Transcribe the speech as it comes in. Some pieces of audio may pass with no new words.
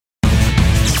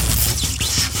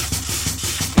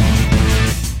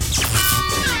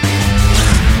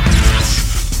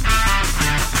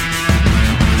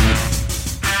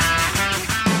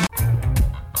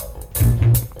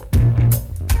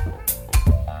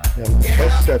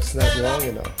that's not long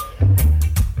enough.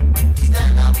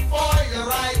 Stand up for your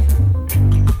right.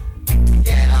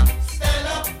 Get up, stand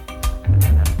up.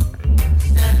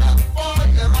 Stand up for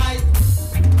your right.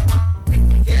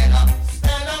 Get up,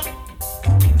 stand up.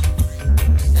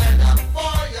 Stand up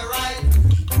for your right.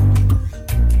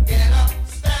 Get up,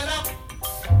 stand up.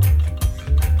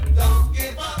 Don't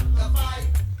give up the fight.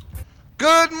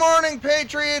 Good morning,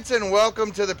 Patriots, and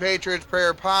welcome to the Patriots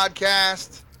Prayer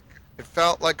Podcast. It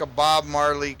felt like a Bob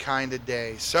Marley kind of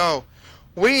day. So,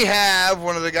 we have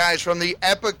one of the guys from the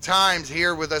Epoch Times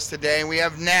here with us today. We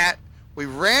have Nat. We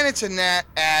ran into Nat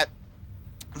at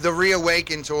the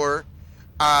Reawaken Tour,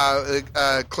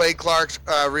 Clay Clark's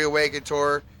Reawaken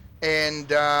Tour,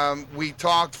 and we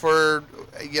talked for,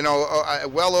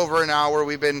 well over an hour.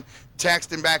 We've been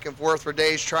texting back and forth for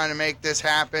days trying to make this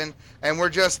happen, and we're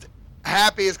just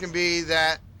happy as can be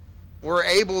that we're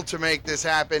able to make this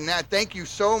happen. Nat, thank you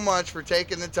so much for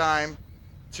taking the time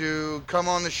to come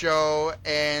on the show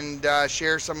and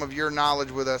share some of your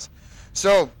knowledge with us.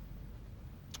 So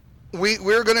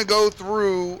we're going to go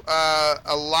through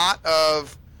a lot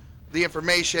of the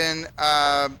information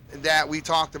that we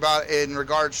talked about in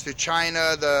regards to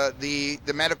China, the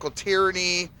medical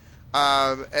tyranny,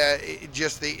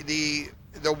 just the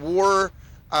war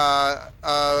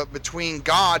between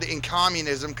God and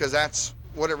communism, because that's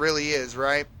what it really is,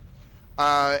 right?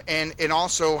 And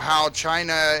also how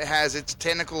China has its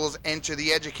tentacles into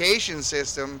the education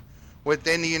system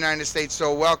within the United States.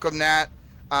 So welcome, Nat.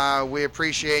 We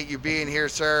appreciate you being here,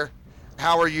 sir.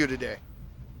 How are you today?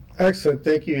 Excellent.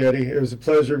 Thank you, Eddie. It was a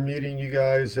pleasure meeting you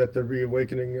guys at the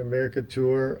Reawakening America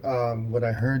Tour. When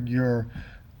I heard your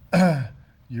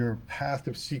path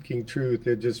of seeking truth,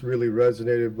 it just really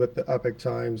resonated with the Epoch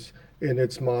Times in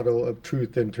its model of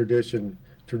truth and traditional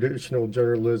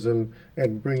journalism,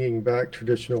 and bringing back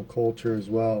traditional culture as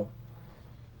well.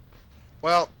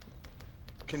 Well,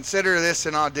 consider this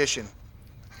an audition.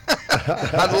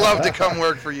 I'd love to come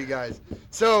work for you guys.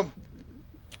 So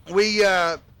we,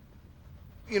 I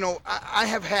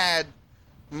have had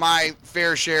my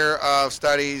fair share of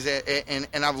studies, and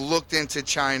I've looked into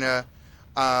China.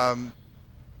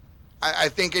 I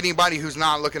think anybody who's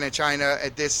not looking at China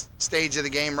at this stage of the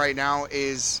game right now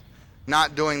is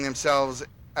not doing themselves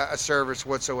a service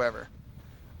whatsoever.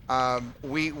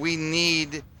 We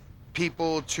need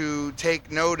people to take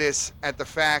notice at the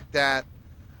fact that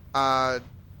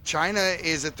China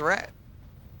is a threat,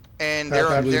 and they're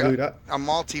a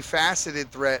multifaceted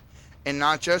threat, and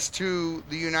not just to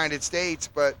the United States,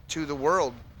 but to the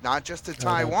world, not just to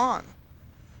Taiwan.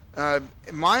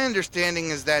 My understanding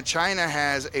is that China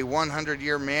has a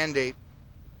 100-year mandate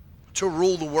to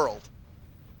rule the world.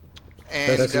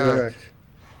 And that's correct.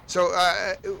 So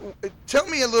tell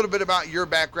me a little bit about your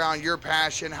background, your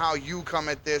passion, how you come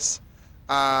at this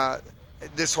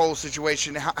this whole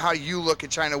situation, how you look at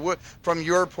China from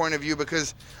your point of view,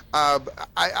 because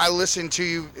I listened to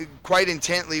you quite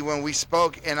intently when we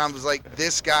spoke, and I was like,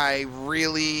 this guy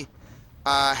really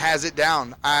has it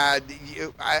down. I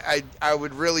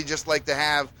would really just like to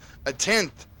have a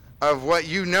tenth of what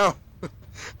you know.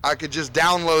 I could just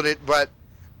download it, but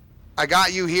I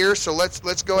got you here, so let's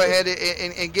go ahead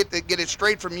and get it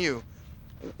straight from you.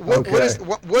 What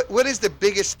is the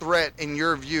biggest threat in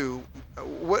your view?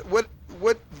 What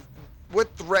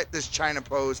threat does China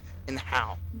pose, and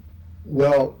how?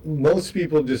 Well, most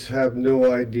people just have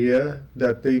no idea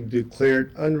that they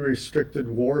declared unrestricted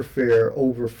warfare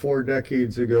over 4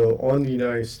 decades ago on the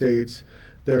United States.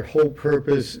 Their whole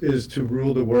purpose is to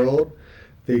rule the world.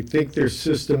 They think their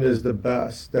system is the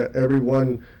best, that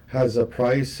everyone has a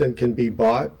price and can be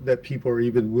bought, that people are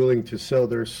even willing to sell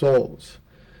their souls.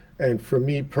 And for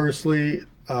me personally,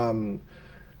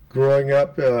 growing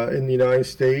up in the United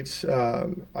States, I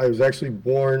was actually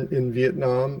born in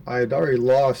Vietnam. I had already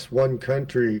lost one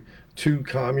country to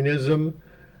communism,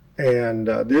 and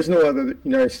there's no other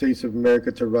United States of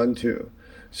America to run to.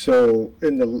 So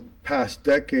in the past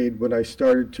decade, when I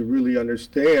started to really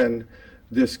understand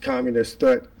this communist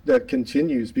threat that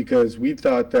continues, because we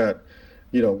thought that,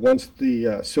 once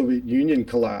the Soviet Union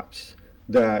collapsed,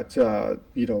 that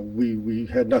we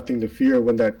had nothing to fear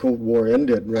when that Cold War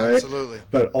ended, right? Absolutely.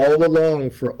 But all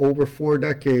along, for over 4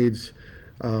 decades,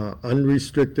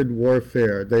 unrestricted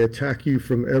warfare. They attack you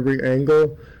from every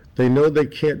angle. They know they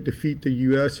can't defeat the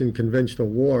U.S. in conventional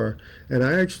war. And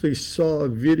I actually saw a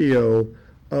video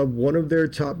of one of their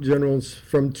top generals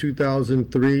from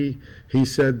 2003. He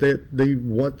said that they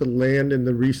want the land and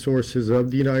the resources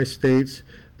of the United States.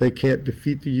 They can't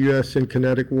defeat the U.S. in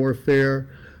kinetic warfare.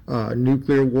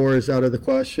 Nuclear war is out of the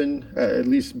question. At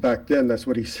least back then, that's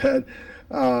what he said.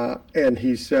 And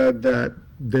he said that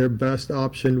their best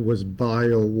option was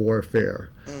bio warfare.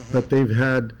 But they've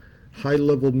had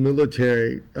high-level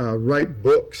military write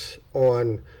books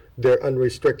on their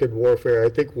unrestricted warfare. I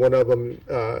think one of them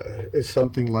is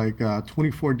something like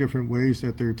 24 different ways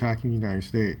that they're attacking the United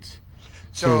States.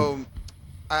 So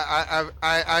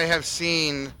I have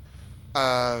seen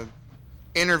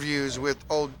interviews with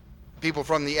old people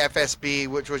from the FSB,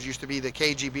 which used to be the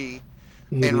KGB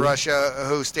in Russia,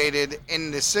 who stated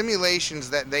in the simulations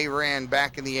that they ran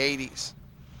back in the 80s,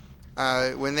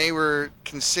 when they were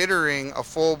considering a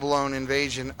full-blown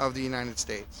invasion of the United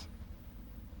States,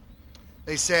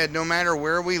 they said no matter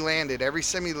where we landed, every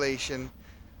simulation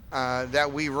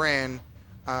that we ran,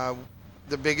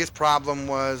 the biggest problem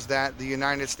was that the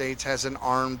United States has an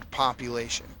armed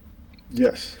population.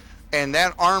 Yes. And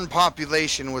that armed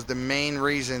population was the main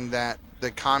reason that the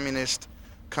communist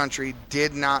country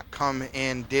did not come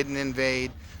in, didn't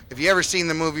invade. If you ever seen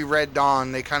the movie Red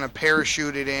Dawn, they kind of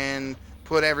parachuted in,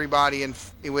 put everybody in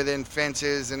within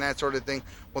fences and that sort of thing.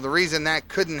 Well, the reason that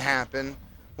couldn't happen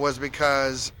was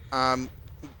because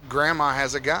grandma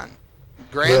has a gun,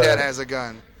 granddad has a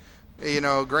gun,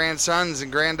 grandsons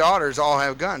and granddaughters all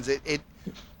have guns.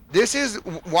 This is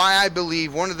why I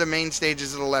believe one of the main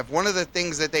stages of the left, one of the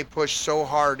things that they push so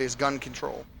hard is gun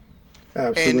control.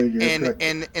 Absolutely.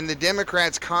 And the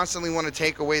Democrats constantly want to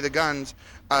take away the guns,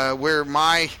 where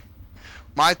my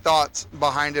thoughts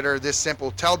behind it are this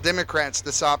simple: tell Democrats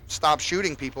to stop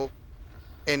shooting people,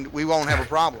 and we won't have a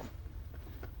problem.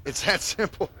 It's that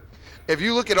simple. If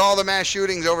you look at all the mass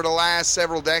shootings over the last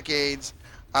several decades,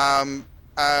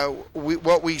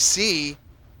 what we see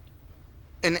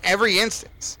in every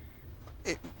instance,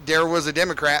 there was a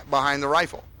Democrat behind the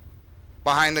rifle,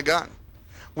 behind the gun.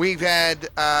 We've had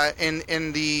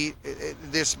in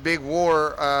this big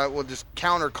war, this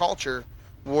counterculture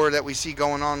war that we see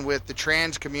going on with the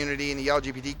trans community and the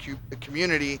LGBTQ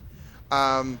community.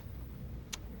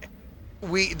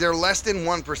 They're less than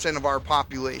 1% of our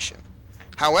population.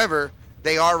 However,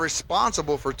 they are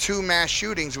responsible for 2 mass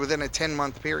shootings within a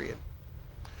 10-month period.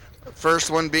 First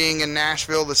one being in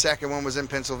Nashville, the second one was in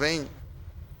Pennsylvania.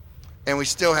 And we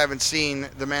still haven't seen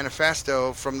the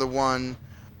manifesto from the one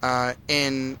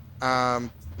in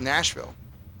Nashville.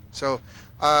 So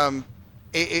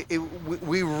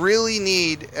we really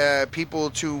need people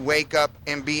to wake up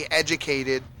and be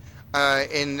educated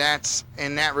in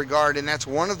that regard. And that's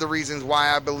one of the reasons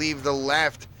why I believe the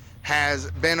left has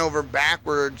bent over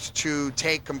backwards to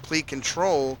take complete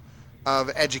control of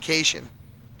education.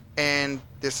 And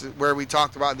this is where we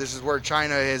talked about, this is where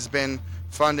China has been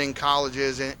funding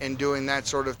colleges and doing that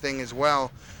sort of thing as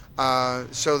well,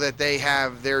 so that they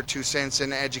have their 2 cents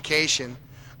in education.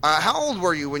 How old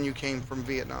were you when you came from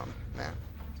Vietnam, Matt?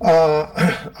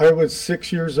 I was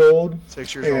 6 years old.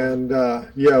 6 years old.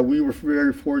 And we were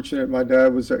very fortunate. My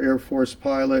dad was an Air Force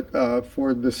pilot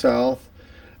for the South.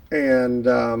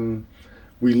 And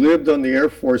we lived on the Air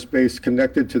Force base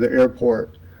connected to the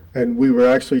airport. And we were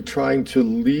actually trying to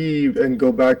leave and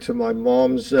go back to my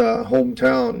mom's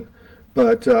hometown,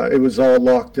 but it was all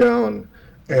locked down.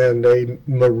 And a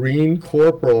Marine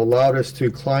corporal allowed us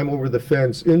to climb over the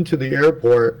fence into the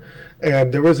airport.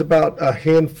 And there was about a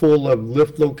handful of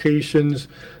lift locations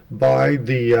by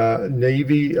the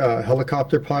Navy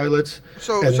helicopter pilots.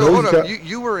 So hold on,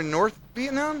 you were in North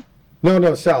Vietnam?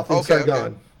 No, South, in Okay, Saigon.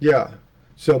 okay. Yeah.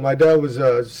 So my dad was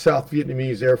a South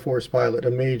Vietnamese Air Force pilot, a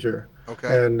major.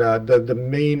 Okay. And the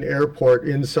main airport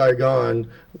in Saigon,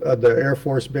 the Air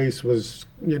Force base was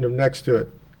next to it,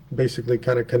 basically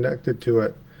kind of connected to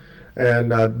it.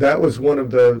 And that was one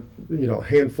of the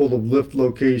handful of lift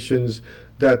locations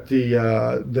that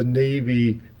the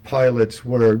Navy pilots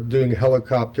were doing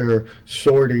helicopter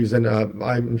sorties. And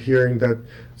I'm hearing that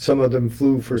some of them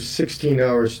flew for 16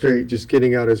 hours straight, just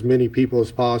getting out as many people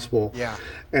as possible. Yeah.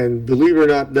 And believe it or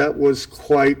not, that was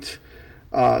quite...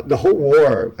 the whole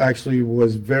war actually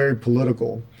was very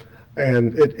political,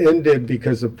 and it ended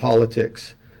because of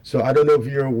politics. So I don't know if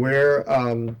you're aware,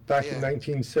 back in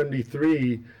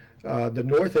 1973, the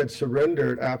North had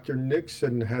surrendered after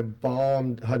Nixon had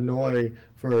bombed Hanoi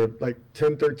for like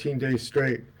 10, 13 days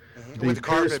straight. With the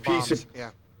carpet bombs,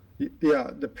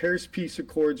 the Paris Peace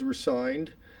Accords were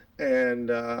signed, and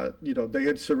they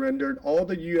had surrendered. All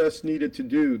the U.S. needed to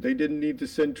do, they didn't need to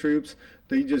send troops,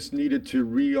 they just needed to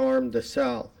rearm the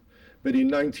South. But in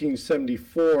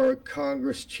 1974,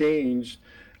 Congress changed,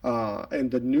 and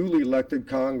the newly elected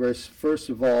Congress, first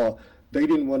of all, they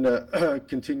didn't want to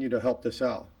continue to help the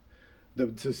South.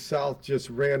 The South just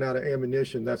ran out of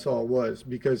ammunition, that's all it was,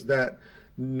 because that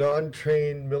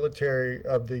non-trained military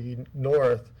of the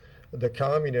North, the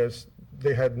communists,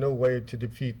 they had no way to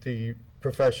defeat the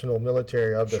professional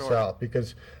military of the Sure. South,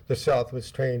 because the South was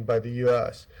trained by the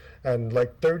U.S. And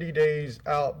like 30 days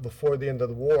out before the end of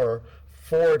the war,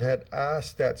 Ford had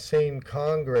asked that same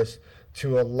Congress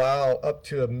to allow up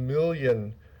to 1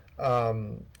 million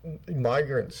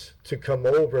migrants to come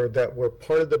over that were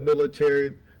part of the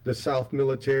military, the South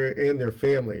military, and their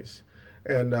families.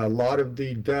 And a lot of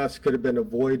the deaths could have been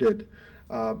avoided,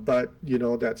 but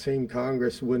that same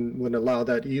Congress wouldn't allow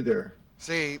that either.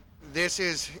 See, this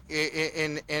is,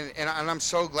 and I'm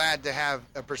so glad to have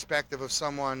a perspective of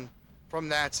someone from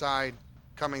that side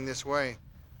coming this way.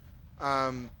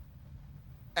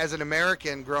 As an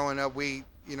American growing up, I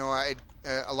had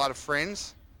a lot of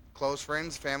friends, close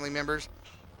friends, family members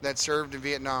that served in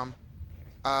Vietnam.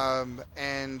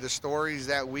 And the stories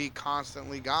that we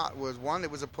constantly got was, one,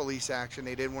 it was a police action.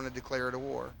 They didn't want to declare it a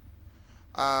war.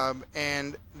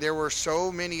 And there were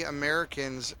so many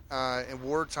Americans in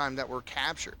wartime that were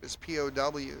captured as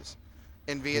POWs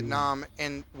in Vietnam,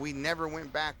 and we never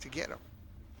went back to get them.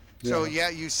 So, yeah,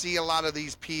 you see a lot of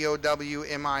these POW,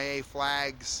 MIA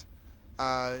flags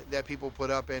that people put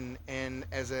up, and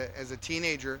as a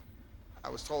teenager, I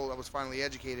was told, I was finally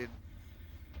educated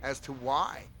as to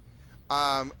why.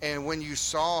 And when you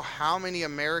saw how many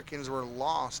Americans were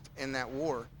lost in that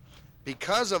war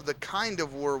because of the kind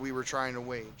of war we were trying to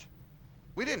wage,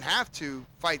 we didn't have to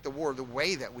fight the war the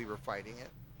way that we were fighting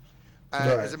it.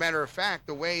 Right. As a matter of fact,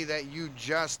 the way that you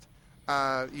just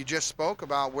spoke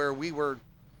about, where we were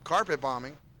carpet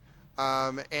bombing,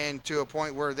 and to a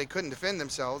point where they couldn't defend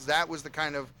themselves, that was the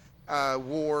kind of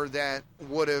war that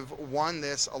would have won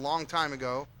this a long time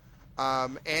ago.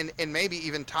 And maybe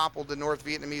even toppled the North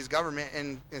Vietnamese government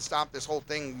and stopped this whole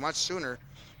thing much sooner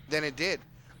than it did.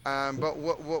 But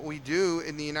what we do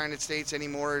in the United States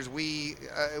anymore is we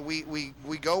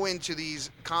go into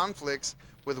these conflicts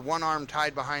with one arm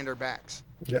tied behind our backs.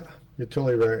 Yeah, you're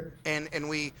totally right. And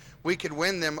we could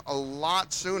win them a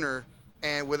lot sooner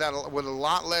and with a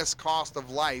lot less cost of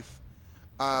life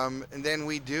than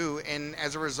we do. And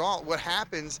as a result, what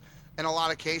happens in a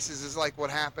lot of cases is like what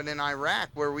happened in Iraq,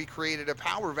 where we created a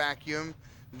power vacuum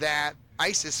that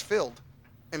ISIS filled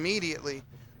immediately.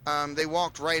 They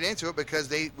walked right into it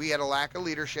because we had a lack of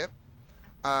leadership.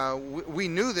 We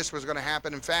knew this was going to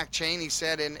happen. In fact, Cheney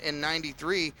said in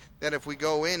 93 that if we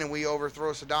go in and we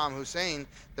overthrow Saddam Hussein,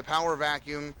 the power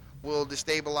vacuum will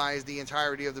destabilize the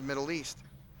entirety of the Middle East.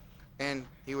 And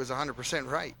he was 100%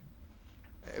 right.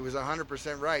 It was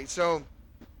 100% right. So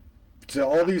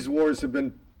all these wars have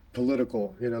been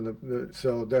political,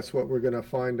 so that's what we're going to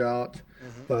find out.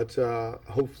 Mm-hmm. But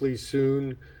hopefully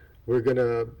soon we're going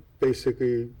to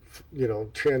basically,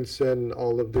 transcend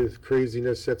all of this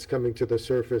craziness that's coming to the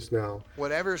surface now.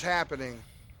 Whatever's happening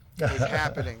is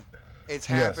happening. It's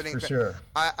happening. Yes, for sure.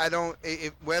 I don't,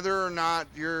 whether or not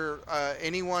you're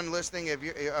anyone listening, if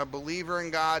you're a believer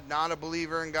in God, not a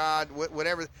believer in God,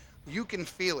 whatever, you can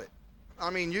feel it. I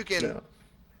mean, you can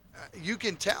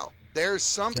tell there's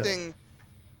something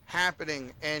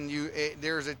happening, and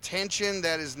there's a tension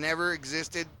that has never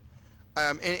existed.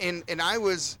 And I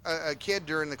was a kid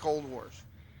during the Cold Wars,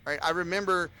 right? I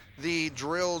remember the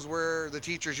drills where the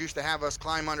teachers used to have us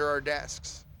climb under our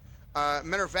desks.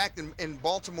 Matter of fact, in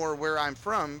Baltimore, where I'm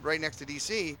from, right next to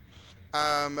D.C.,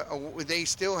 they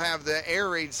still have the air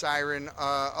raid siren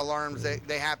alarms.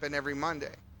 They happen every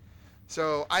Monday.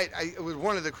 So it was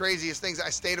one of the craziest things. I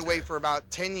stayed away for about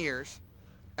 10 years,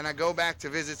 and I go back to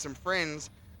visit some friends,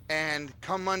 and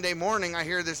come Monday morning, I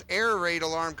hear this air raid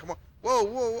alarm come on.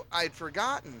 Whoa, I'd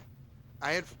forgotten.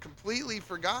 I had completely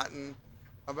forgotten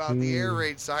about the air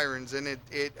raid sirens, and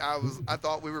I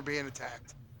thought we were being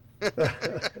attacked.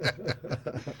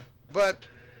 But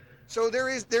so there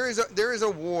is a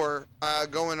war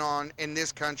going on in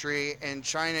this country, and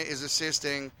China is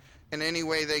assisting in any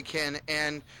way they can.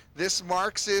 And this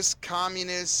Marxist,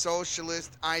 communist,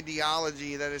 socialist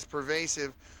ideology that is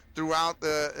pervasive throughout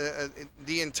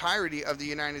the entirety of the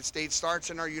United States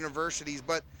starts in our universities.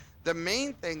 But the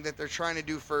main thing that they're trying to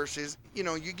do first is,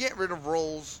 you get rid of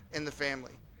roles in the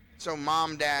family. So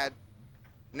mom, dad,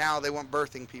 now they want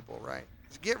birthing people, right?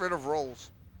 Just get rid of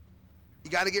roles. You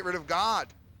got to get rid of God.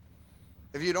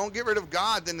 If you don't get rid of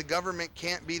God, then the government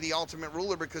can't be the ultimate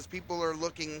ruler, because people are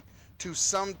looking to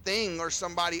something or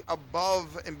somebody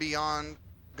above and beyond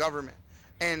government.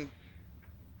 And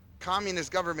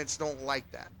communist governments don't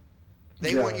like that.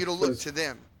 They want you to look to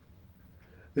them.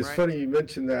 It's right? funny you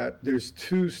mentioned that. There's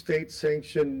 2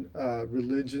 state-sanctioned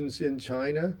religions in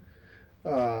China,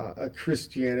 a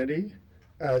Christianity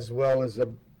as well as a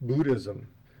Buddhism.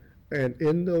 And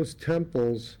in those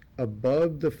temples,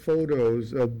 above the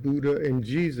photos of Buddha and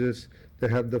Jesus, they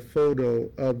have the photo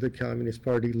of the Communist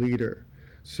Party leader.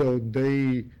 So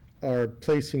they are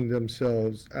placing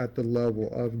themselves at the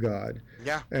level of God.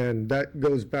 Yeah. And that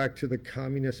goes back to the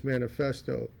Communist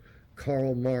Manifesto.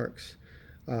 Karl Marx,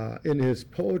 in his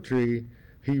poetry,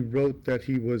 he wrote that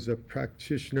he was a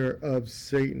practitioner of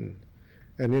Satan.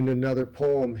 And in another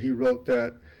poem, he wrote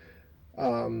that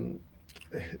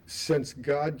since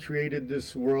God created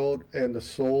this world and the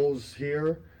souls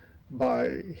here, by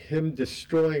him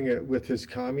destroying it with his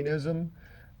communism,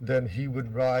 then he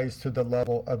would rise to the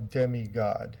level of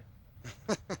demigod.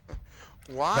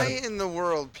 Why in the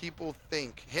world people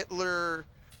think Hitler,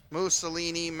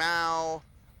 Mussolini, Mao,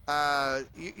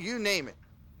 you name it?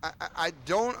 I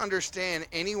don't understand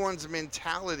anyone's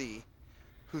mentality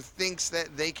who thinks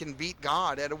that they can beat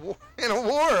God at a war. In a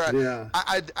war, Yeah.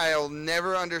 I'll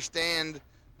never understand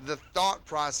the thought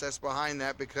process behind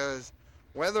that, because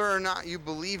whether or not you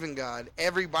believe in God,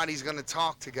 everybody's going to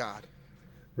talk to God.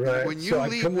 Right. When you So I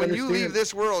leave, come to when you leave understand-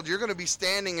 this world, you're going to be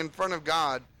standing in front of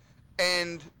God,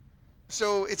 and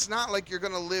so it's not like you're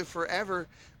going to live forever.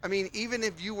 I mean, even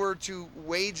if you were to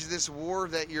wage this war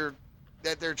that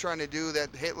they're trying to do,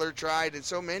 that Hitler tried, and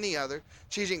so many other,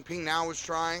 Xi Jinping now is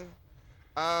trying,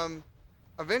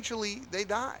 eventually they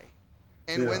die,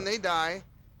 and Yeah. when they die,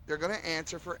 they're going to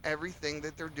answer for everything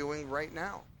that they're doing right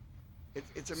now.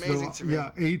 It's amazing to me.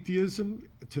 Yeah, atheism,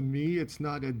 to me, it's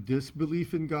not a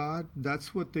disbelief in God.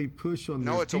 That's what they push on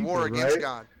No, their it's a people, war against right?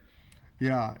 God.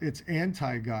 Yeah, it's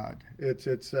anti-God. It's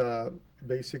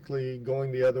basically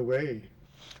going the other way.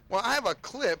 Well, I have a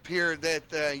clip here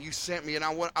that you sent me, and I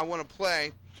want to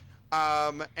play.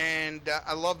 And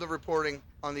I love the reporting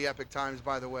on the Epic Times,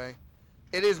 by the way.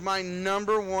 It is my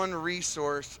 #1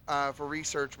 resource for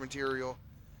research material,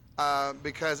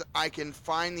 because I can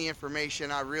find the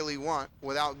information I really want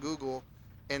without Google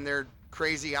and their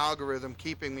crazy algorithm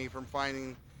keeping me from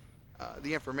finding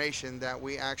the information that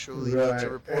we actually need to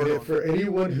report And on. for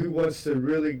anyone who wants to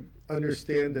really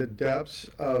understand the depths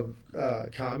of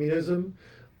communism,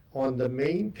 on the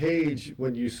main page,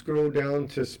 when you scroll down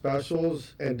to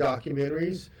specials and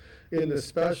documentaries, in the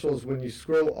specials, when you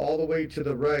scroll all the way to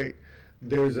the right,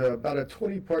 there's about a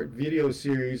 20-part video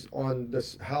series on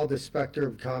how the specter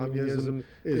of communism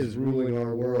is ruling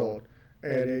our world.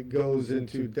 And it goes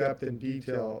into depth and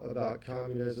detail about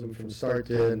communism from start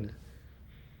to end.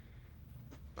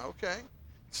 Okay.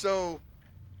 So,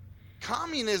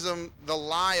 communism, the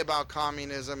lie about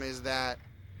communism is that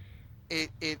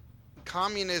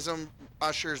communism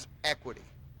ushers equity,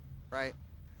 right?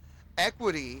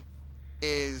 Equity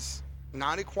is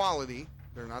not equality.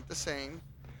 They're not the same.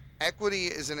 Equity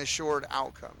is an assured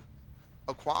outcome.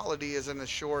 Equality is an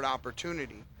assured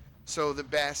opportunity. So the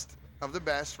best of the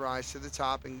best rise to the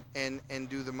top and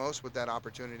do the most with that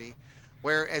opportunity.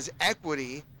 Whereas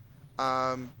equity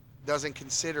doesn't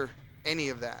consider any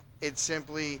of that. It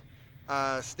simply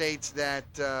states that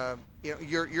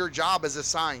your job is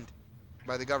assigned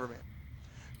by the government.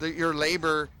 Your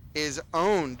labor is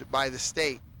owned by the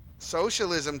state.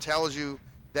 Socialism tells you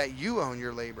that you own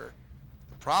your labor.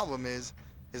 The problem is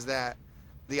that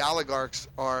the oligarchs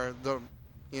are the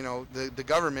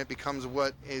government becomes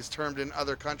what is termed in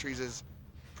other countries as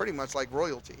pretty much like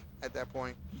royalty at that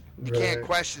point. You can't Right.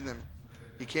 question them.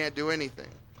 You can't do anything.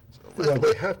 So Well,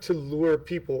 they have to lure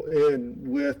people in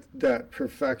with that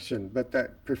perfection, but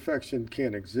that perfection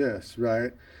can't exist,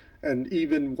 right? And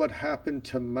even what happened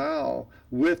to Mao,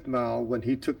 with Mao, when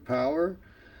he took power,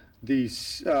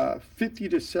 these 50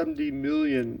 to 70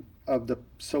 million of the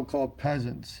so-called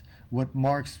peasants, what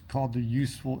Marx called the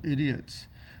useful idiots,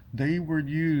 they were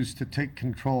used to take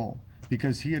control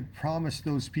because he had promised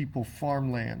those people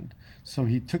farmland. So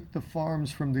he took the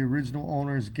farms from the original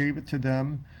owners, gave it to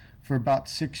them for about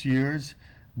 6 years.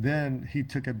 Then he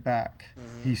took it back.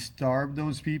 He starved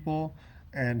those people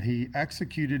and he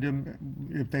executed them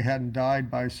if they hadn't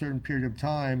died by a certain period of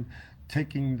time,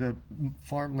 taking the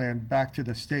farmland back to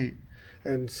the state.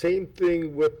 And same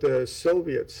thing with the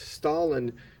Soviets.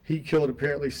 Stalin, he killed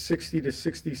apparently 60 to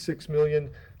 66 million.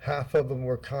 Half of them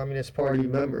were Communist Party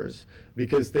members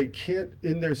because they can't,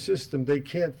 in their system, they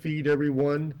can't feed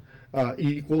everyone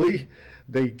equally.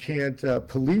 They can't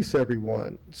police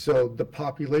everyone. So the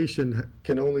population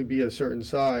can only be a certain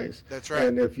size. That's right.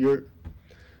 And if you're,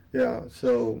 yeah,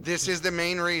 so. this is the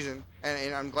main reason,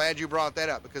 and I'm glad you brought that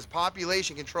up, because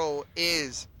population control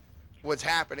is what's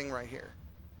happening right here.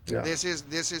 Yeah. This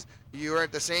is you're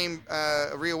at the same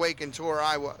Reawaken tour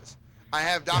I was. I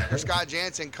have Dr. Scott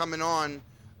Jansen coming on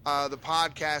the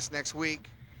podcast next week,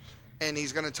 and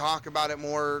he's going to talk about it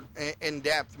more in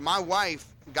depth. My wife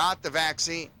got the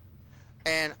vaccine,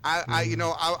 and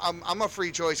I'm a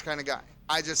free choice kind of guy.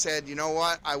 I just said, you know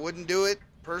what, I wouldn't do it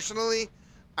personally.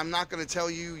 I'm not going to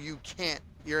tell you you can't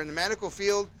you're in the medical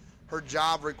field, her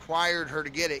job required her to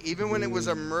get it, even when it was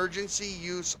emergency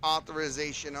use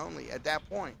authorization only at that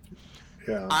point.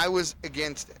 Yeah. I was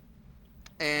against it.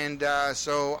 And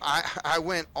so I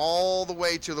went all the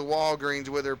way to the Walgreens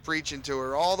with her, preaching to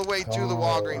her, all the way to the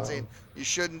Walgreens, saying, you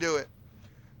shouldn't do it.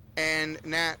 And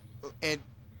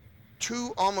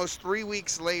almost 3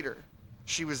 weeks later,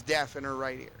 she was deaf in her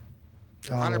right ear.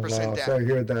 100% deaf. So I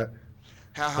hear that.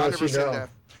 100% deaf.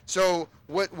 So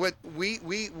what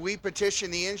we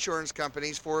petitioned the insurance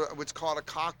companies for what's called a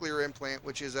cochlear implant,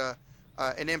 which is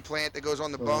an implant that goes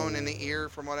on the bone in the ear,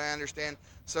 from what I understand.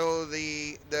 So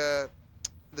the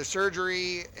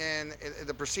surgery and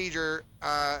the procedure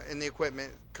and the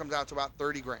equipment comes out to about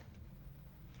 $30,000.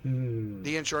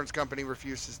 The insurance company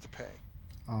refuses to pay.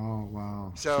 Oh,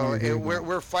 wow. So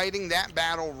we're fighting that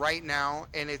battle right now,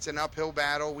 and it's an uphill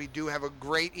battle. We do have a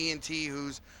great ENT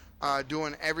who's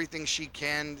doing everything she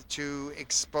can to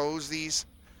expose these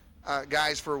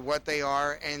guys for what they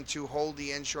are and to hold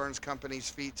the insurance company's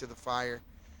feet to the fire.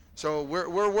 So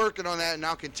we're working on that, and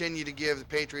I'll continue to give the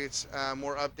Patriots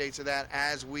more updates of that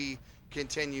as we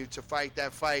continue to fight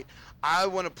that fight. I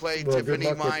want to play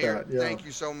Tiffany Meyer. Yeah. Thank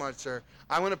you so much, sir.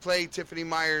 I want to play Tiffany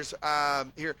Meyer's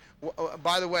here.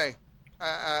 By the way,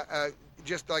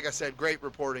 just like I said, great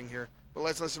reporting here. But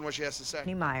let's listen to what she has to say.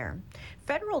 Tiffany Meyer.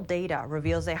 Federal data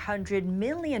reveals $100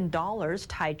 million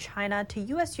tied China to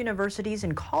U.S. universities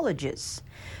and colleges.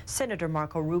 Senator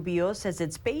Marco Rubio says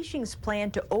it's Beijing's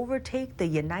plan to overtake the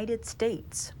United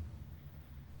States.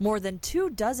 More than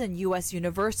 24 U.S.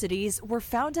 universities were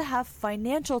found to have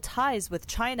financial ties with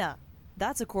China.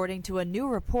 That's according to a new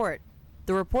report.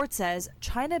 The report says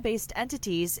China-based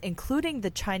entities, including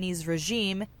the Chinese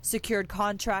regime, secured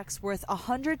contracts worth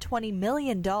 $120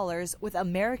 million with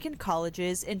American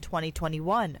colleges in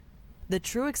 2021. The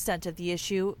true extent of the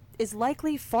issue is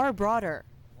likely far broader.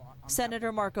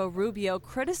 Senator Marco Rubio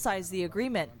criticized the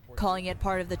agreement, calling it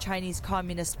part of the Chinese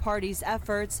Communist Party's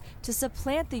efforts to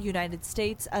supplant the United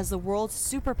States as the world's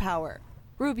superpower.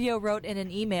 Rubio wrote in an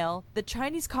email, the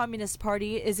Chinese Communist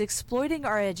Party is exploiting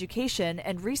our education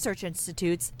and research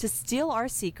institutes to steal our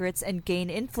secrets and gain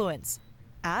influence,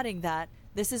 adding that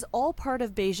this is all part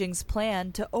of Beijing's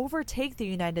plan to overtake the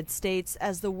United States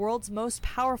as the world's most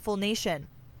powerful nation.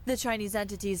 The Chinese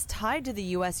entities tied to the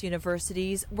U.S.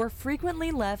 universities were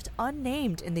frequently left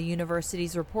unnamed in the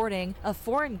university's reporting of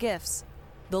foreign gifts.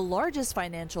 The largest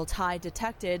financial tie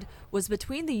detected was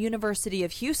between the University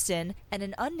of Houston and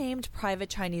an unnamed private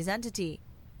Chinese entity.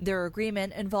 Their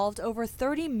agreement involved over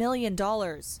 $30 million,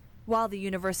 while the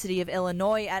University of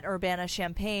Illinois at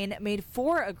Urbana-Champaign made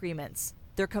 4 agreements.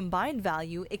 Their combined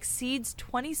value exceeds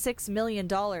 $26 million.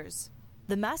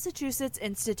 The Massachusetts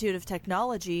Institute of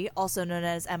Technology, also known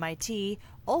as MIT,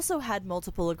 also had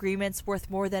multiple agreements worth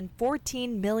more than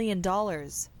 $14 million.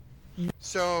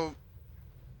 So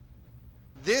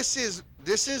this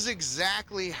is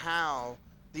exactly how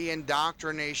the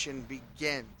indoctrination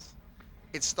begins.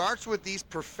 It starts with these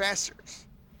professors,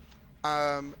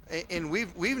 and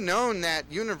we've known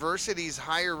that universities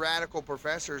hire radical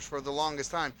professors for the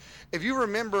longest time. If you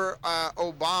remember,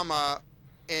 Obama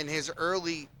in his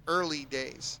early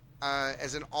days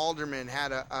as an alderman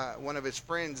had one of his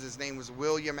friends. His name was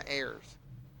William Ayers.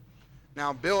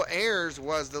 Now, Bill Ayers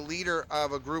was the leader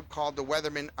of a group called the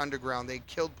Weatherman Underground. They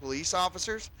killed police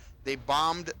officers, they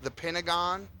bombed the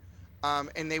Pentagon,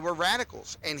 and they were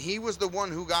radicals. And he was the one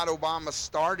who got Obama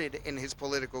started in his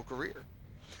political career.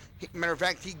 Matter of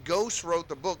fact, he ghost wrote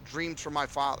the book Dreams from My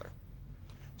Father.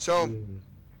 So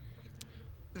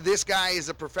this guy is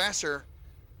a professor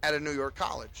at a New York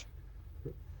college.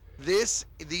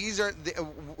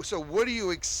 So what do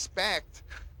you expect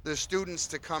the students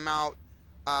to come out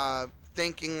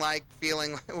thinking like,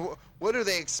 feeling like? What do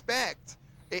they expect?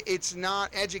 It's not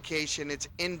education, it's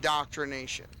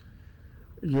indoctrination.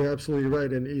 You're absolutely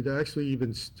right, and it actually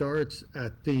even starts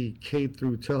at the K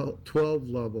through 12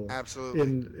 level. Absolutely.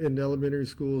 In elementary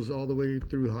schools all the way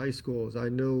through high schools. I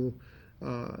know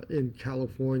in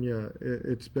California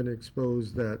it's been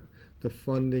exposed that the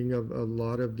funding of a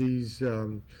lot of these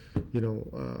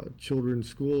children's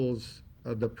schools,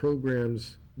 the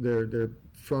programs, they're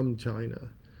from China,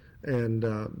 and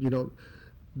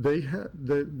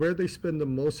where they spend the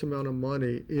most amount of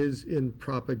money is in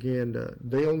propaganda.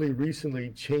 They only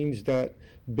recently changed that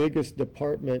biggest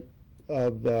department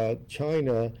of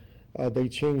China. They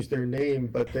changed their name,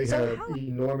 but they have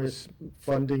enormous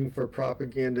funding for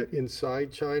propaganda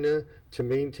inside China to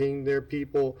maintain their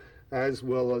people, as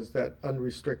well as that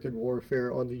unrestricted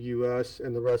warfare on the U.S.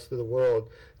 and the rest of the world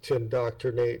to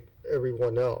indoctrinate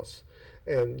everyone else.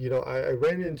 And, I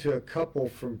ran into a couple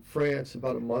from France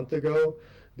about a month ago.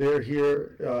 They're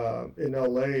here in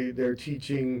LA, they're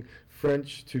teaching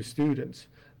French to students.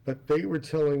 But they were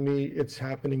telling me it's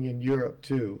happening in Europe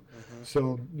too.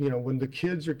 So, when the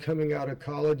kids are coming out of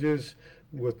colleges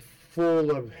with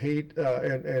full of hate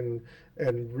and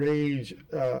rage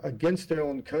against their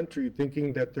own country,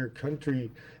 thinking that their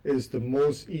country is the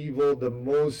most evil, the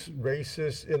most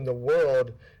racist in the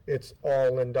world, it's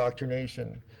all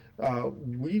indoctrination.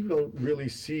 We don't really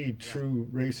see true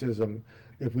racism.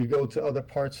 If we go to other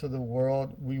parts of the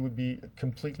world, we would be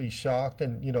completely shocked.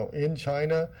 And, in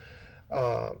China,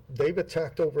 they've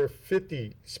attacked over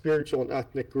 50 spiritual and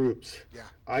ethnic groups. Yeah.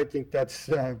 I think that's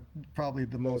probably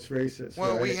the most racist.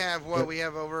 Well, right?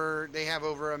 they have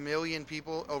over 1 million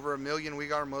people, over 1 million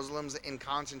Uyghur Muslims in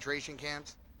concentration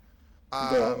camps.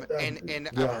 And yeah.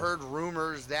 I've heard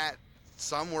rumors that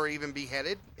some were even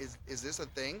beheaded. Is this a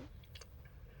thing?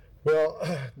 Well,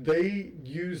 they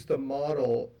used the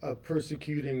model of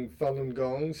persecuting Falun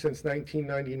Gong since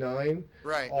 1999.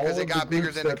 Right, All because it of the got bigger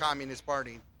groups than the that- Communist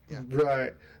Party. Yeah.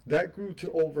 Right. That grew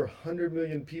to over 100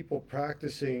 million people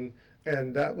practicing,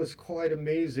 and that was quite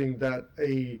amazing that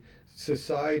a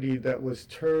society that was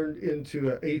turned into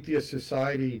an atheist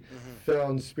society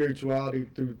found spirituality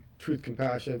through truth,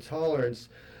 compassion, and tolerance.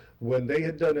 When they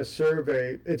had done a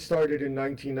survey, it started in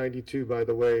 1992, by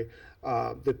the way.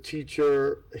 The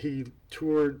teacher, he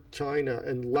toured China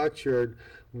and lectured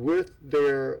with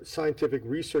their scientific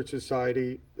research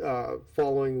society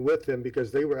following with them,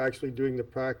 because they were actually doing the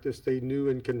practice. They knew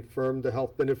and confirmed the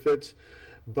health benefits.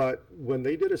 But when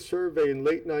they did a survey in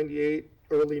late 98,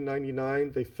 early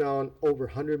 99, they found over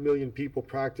 100 million people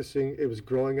practicing. It was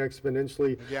growing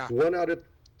exponentially. Yeah. 1 out of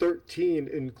 13,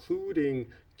 including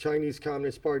Chinese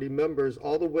Communist Party members,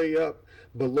 all the way up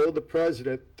below the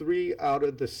president. 3 out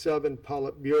of the 7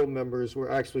 Politburo members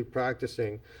were actually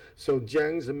practicing. So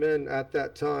Jiang Zemin at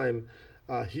that time,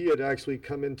 he had actually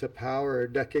come into power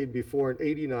a decade before in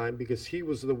 '89, because he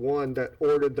was the one that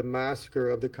ordered the massacre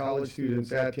of the college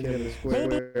students at Tiananmen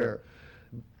Square.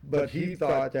 But he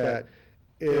thought that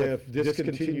if this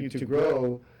continued to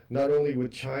grow, not only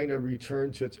would China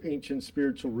return to its ancient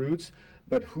spiritual roots,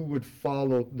 but who would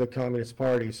follow the Communist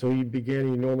Party. So he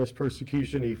began enormous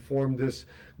persecution. He formed this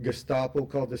Gestapo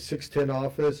called the 610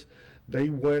 Office. They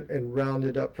went and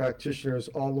rounded up practitioners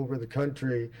all over the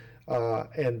country,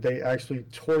 and they actually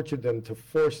tortured them to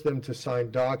force them to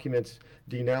sign documents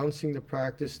denouncing the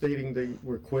practice, stating they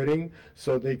were quitting,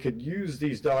 so they could use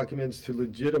these documents to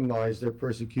legitimize their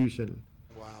persecution.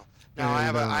 Wow. Now I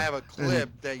have a clip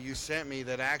that you sent me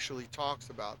that actually talks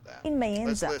about that. Let's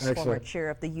Mayenza, listen. former Excellent. chair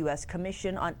of the U.S.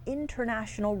 Commission on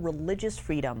International Religious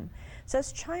Freedom,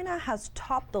 says China has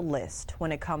topped the list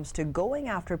when it comes to going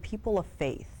after people of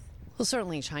faith. Well,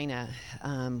 certainly China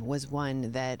was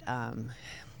one that,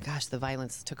 the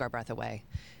violence took our breath away.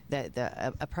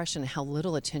 The oppression, how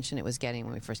little attention it was getting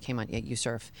when we first came on at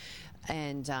USURF.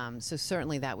 And so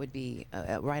certainly that would be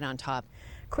right on top.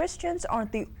 Christians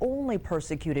aren't the only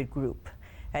persecuted group.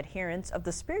 Adherents of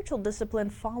the spiritual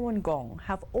discipline Falun Gong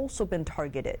have also been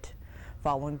targeted.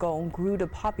 Falun Gong grew to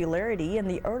popularity in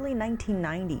the early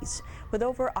 1990s, with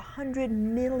over 100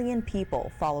 million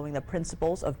people following the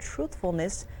principles of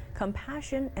truthfulness,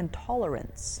 compassion, and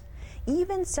tolerance.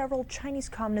 Even several Chinese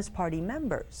Communist Party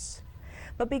members.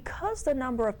 But because the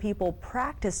number of people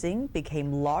practicing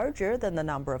became larger than the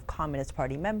number of Communist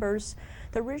Party members,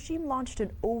 the regime launched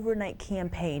an overnight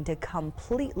campaign to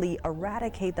completely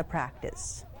eradicate the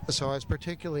practice. So I was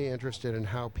particularly interested in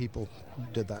how people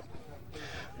did that,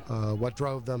 what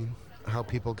drove them, how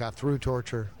people got through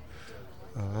torture.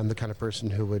 I'm the kind of person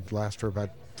who would last for about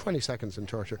 20 seconds in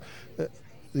torture.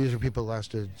 These are people who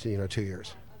lasted, 2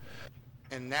 years.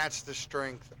 And that's the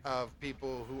strength of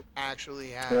people who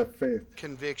actually have Have faith.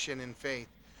 conviction and faith.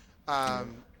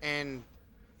 And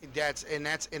that's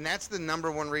the number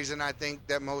one reason I think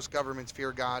that most governments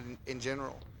fear God in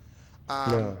general.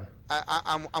 Yeah.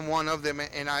 I'm one of them,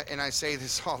 and I say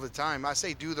this all the time. I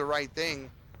say do the right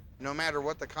thing, no matter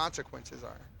what the consequences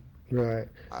are. Right,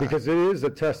 because it is a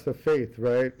test of faith,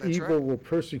 right? That's Evil right. will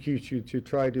persecute you to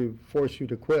try to force you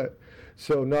to quit.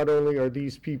 So not only are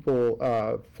these people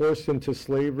forced into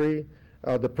slavery,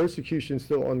 the persecution is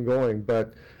still ongoing,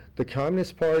 but the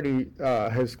Communist Party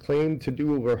has claimed to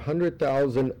do over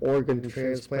 100,000 organ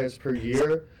transplants per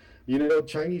year.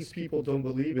 Chinese people don't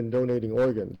believe in donating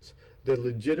organs. The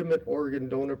legitimate organ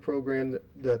donor program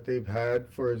that they've had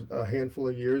for a handful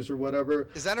of years or whatever.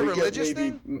 Is that a they get religious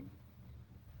maybe- thing?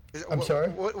 I'm sorry?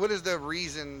 What is the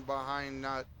reason behind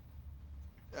not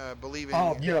believing?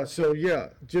 Oh, yeah,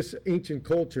 just ancient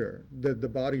culture, that the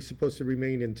body's supposed to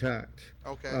remain intact.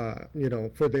 Okay.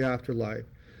 For the afterlife.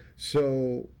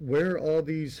 So where are all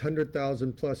these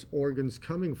 100,000 plus organs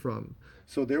coming from?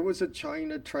 So there was a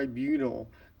China tribunal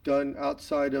done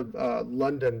outside of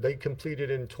London. They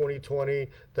completed in 2020.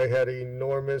 They had an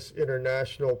enormous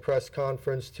international press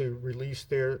conference to release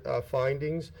their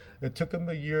findings. It took them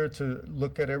a year to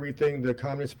look at everything. The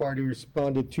Communist Party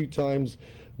responded 2 times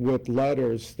with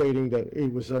letters stating that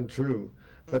it was untrue.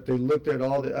 But they looked at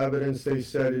all the evidence. They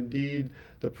said, indeed,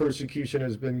 the persecution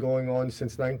has been going on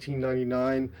since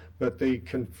 1999, but they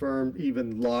confirmed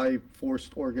even live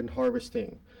forced organ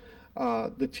harvesting.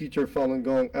 The teacher Falun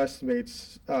Gong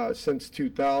estimates since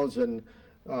 2000,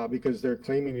 because they're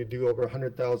claiming to do over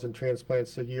 100,000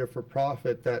 transplants a year for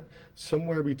profit, that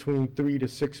somewhere between 3 to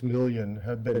 6 million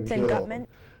have been killed.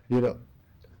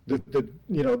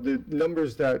 You know, the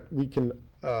numbers that we can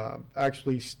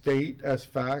actually state as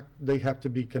fact, they have to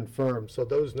be confirmed. So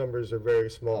those numbers are very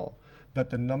small. But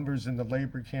the numbers in the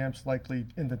labor camps likely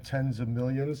in the tens of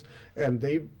millions, and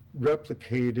they've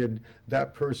replicated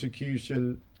that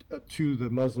persecution to the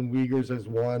Muslim Uyghurs as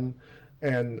one.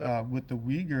 And with the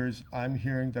Uyghurs, I'm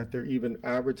hearing that they're even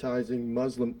advertising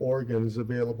Muslim organs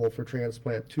available for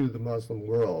transplant to the Muslim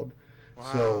world.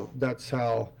 Wow. So that's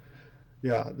how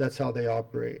they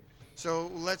operate.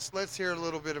 So let's hear a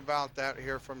little bit about that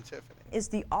here from Tiffany. Is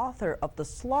the author of The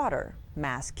Slaughter,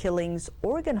 Mass Killings,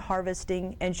 Organ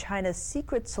Harvesting, and China's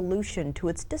Secret Solution to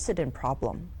its Dissident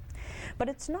Problem. But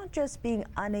it's not just being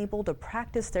unable to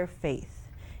practice their faith.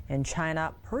 In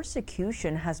China,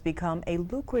 persecution has become a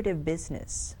lucrative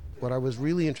business. What I was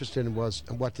really interested in was,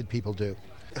 what did people do?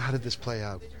 How did this play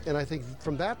out? And I think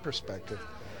from that perspective,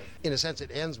 in a sense, it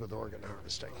ends with organ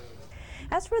harvesting.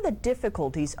 As for the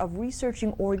difficulties of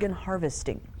researching organ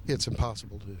harvesting, it's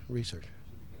impossible to research.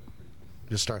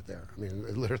 Just start there. I mean,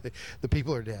 literally, the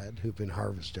people are dead who've been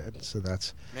harvested, so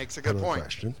that's makes a good point.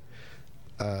 Question.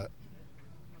 It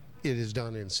is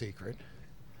done in secret.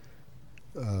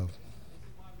 So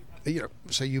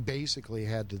you basically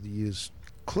had to use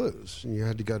clues. You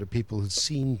had to go to people who'd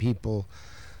seen people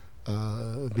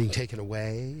being taken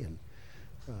away and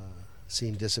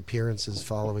seen disappearances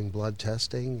following blood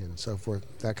testing and so forth,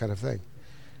 that kind of thing.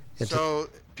 And so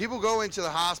people go into the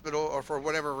hospital or for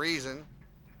whatever reason,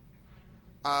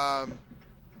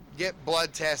 get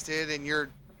blood tested, and you're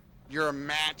a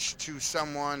match to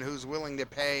someone who's willing to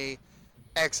pay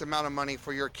X amount of money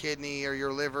for your kidney or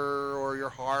your liver or your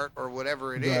heart or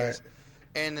whatever it is.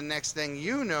 And the next thing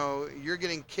you know, you're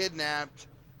getting kidnapped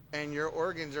and your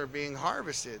organs are being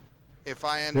harvested. If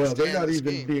I understand they're not the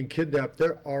even scheme. being kidnapped.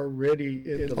 They're already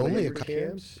in the labor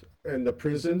camps and the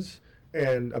prisons.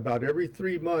 And about every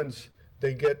 3 months,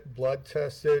 they get blood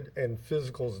tested and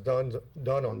physicals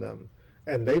done on them.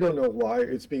 And they don't know why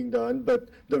it's being done. But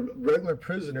the regular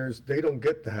prisoners, they don't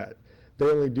get that. They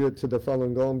only do it to the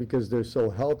Falun Gong because they're so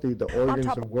healthy. The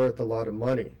organs are worth a lot of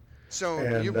money.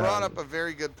 So you brought up a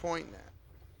very good point, Nat.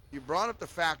 You brought up the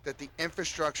fact that the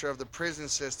infrastructure of the prison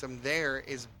system there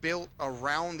is built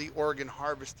around the organ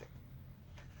harvesting.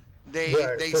 They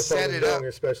set it up,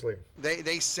 especially.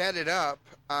 They set it up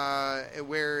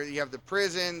where you have the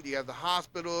prison, you have the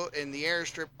hospital, and the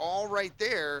airstrip, all right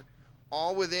there,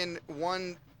 all within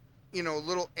one,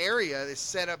 little area is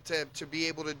set up to be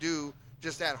able to do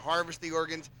just that: harvest the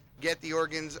organs, get the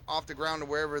organs off the ground to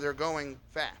wherever they're going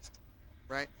fast,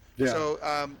 right? Yeah.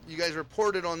 So you guys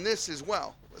reported on this as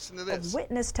well. Listen to this.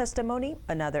 Witness testimony.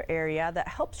 Another area that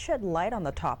helps shed light on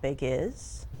the topic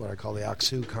is what I call the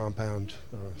Aksu compound,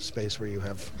 space where you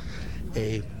have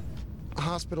a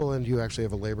hospital and you actually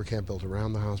have a labor camp built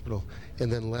around the hospital,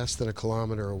 and then less than a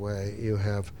kilometer away you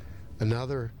have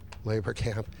another labor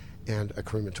camp and a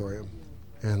crematorium,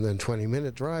 and then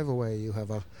 20-minute drive away you have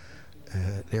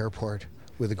an airport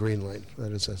with a green lane.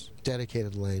 That is a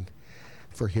dedicated lane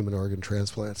for human organ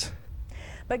transplants.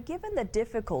 But given the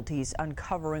difficulties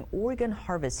uncovering organ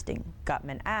harvesting,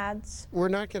 Gutman adds, we're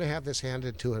not going to have this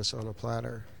handed to us on a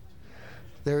platter.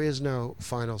 There is no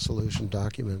final solution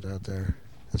document out there,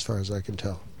 as far as I can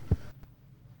tell.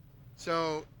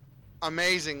 So,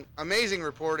 amazing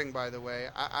reporting, by the way.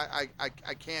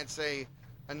 I can't say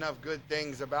enough good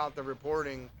things about the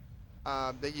reporting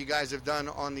that you guys have done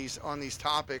on these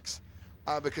topics.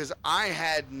 Because I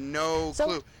had no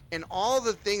clue. And all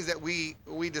the things that we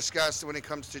discussed when it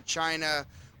comes to China,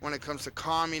 when it comes to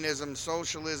communism,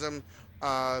 socialism,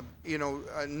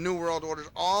 New World Orders,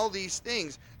 all these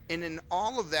things. And in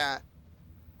all of that,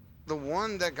 the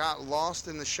one that got lost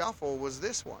in the shuffle was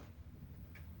this one.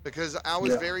 Because I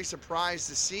was very surprised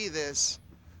to see this,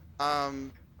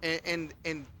 and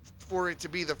for it to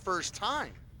be the first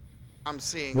time I'm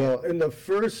seeing it. Well, in the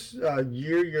first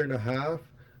year and a half,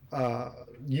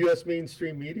 U.S.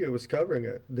 mainstream media was covering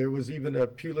it. There was even a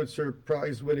Pulitzer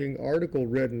Prize-winning article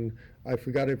written. I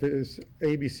forgot if it was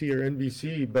ABC or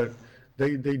NBC, but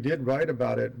they did write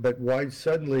about it. But why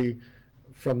suddenly,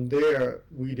 from there,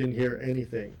 we didn't hear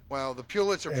anything? Well, the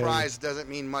Pulitzer Prize doesn't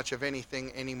mean much of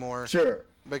anything anymore. Sure.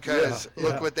 Because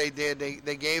look what they did.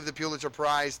 They gave the Pulitzer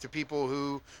Prize to people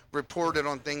who reported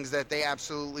on things that they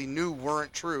absolutely knew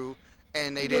weren't true,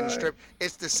 and they didn't strip.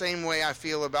 It's the same way I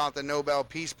feel about the Nobel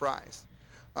Peace Prize.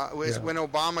 When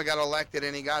Obama got elected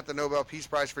and he got the Nobel Peace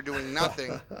Prize for doing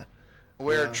nothing,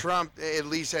 where Trump at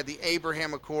least had the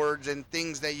Abraham Accords and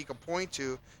things that you could point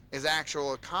to as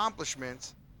actual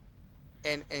accomplishments,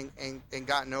 and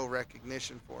got no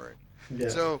recognition for it. Yeah.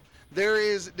 So there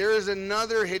is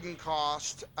another hidden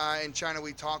cost in China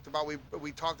we talked about.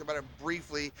 We talked about it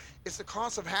briefly. It's the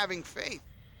cost of having faith.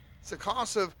 It's the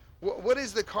cost of what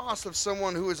is the cost of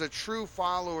someone who is a true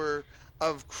follower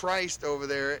of Christ over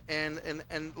there, and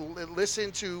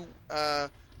listen to the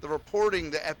reporting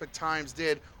the Epoch Times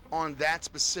did on that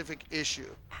specific issue.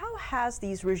 How has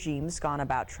these regimes gone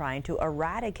about trying to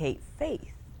eradicate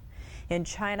faith? In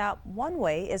China, one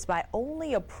way is by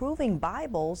only approving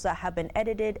Bibles that have been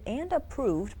edited and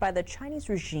approved by the Chinese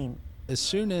regime. As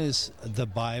soon as the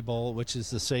Bible, which is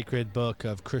the sacred book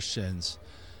of Christians,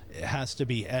 has to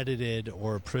be edited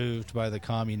or approved by the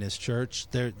Communist Church,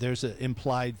 there's an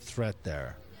implied threat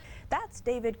there. That's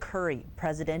David Curry,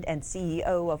 president and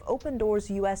CEO of Open Doors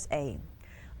USA.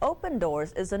 Open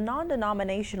Doors is a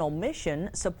non-denominational mission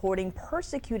supporting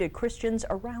persecuted Christians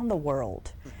around the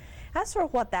world. As for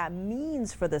what that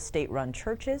means for the state-run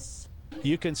churches,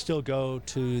 you can still go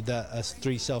to the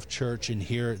Three Self Church and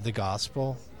hear the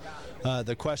gospel.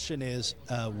 The question is,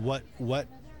 what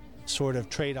sort of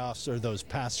trade-offs are those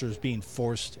pastors being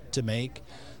forced to make?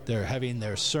 They're having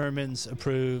their sermons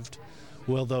approved.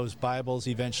 Will those Bibles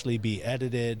eventually be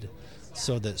edited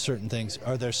so that certain things,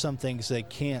 are there some things they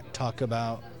can't talk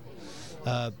about?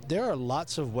 There are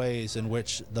lots of ways in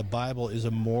which the Bible is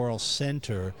a moral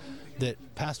center that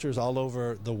pastors all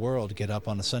over the world get up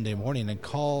on a Sunday morning and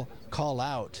call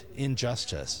out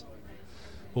injustice.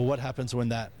 Well, what happens when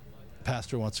that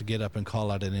pastor wants to get up and call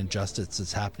out an injustice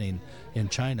that's happening in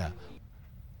China?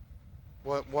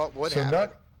 What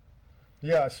happened?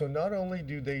 So not only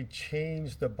do they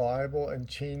change the Bible and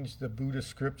change the Buddhist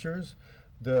scriptures,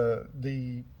 the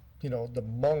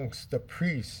monks, the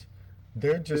priests,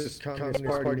 they're just Communist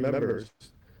Party members.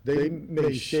 They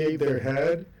may shave their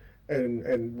head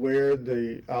and wear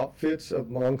the outfits of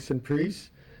monks and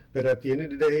priests, but at the end of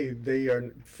the day, they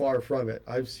are far from it.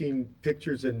 I've seen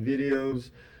pictures and videos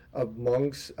of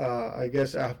monks, I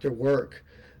guess after work.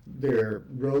 Their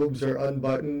robes are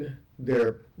unbuttoned,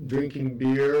 they're drinking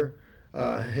beer,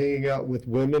 hanging out with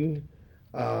women,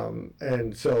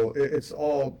 and so it's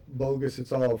all bogus,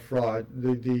 it's all fraud,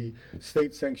 the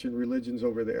state-sanctioned religions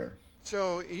over there.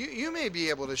 So you may be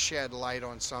able to shed light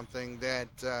on something that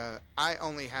I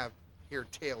only have hear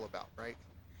tale about, right?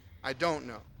 I don't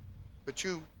know, but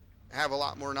you have a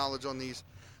lot more knowledge on these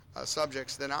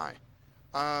subjects than I.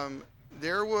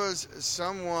 There was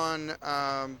someone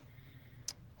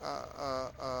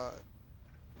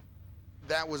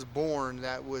that was born,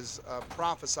 that was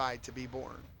prophesied to be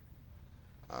born,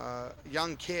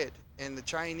 young kid, and the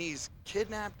Chinese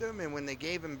kidnapped him, and when they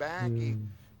gave him back,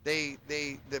 the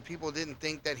people didn't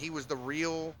think that he was the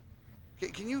real.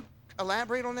 Can you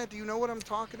elaborate on that? Do you know what I'm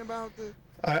talking about?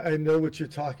 I know what you're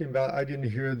talking about. I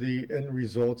didn't hear the end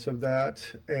results of that,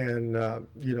 and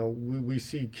we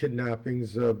see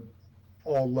kidnappings of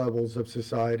all levels of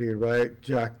society, right?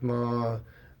 Jack Ma,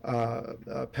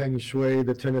 Peng Shuai,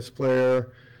 the tennis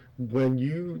player. When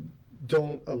you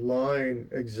don't align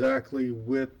exactly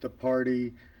with the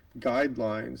party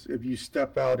guidelines, if you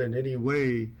step out in any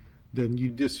way, then you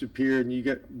disappear and you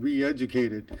get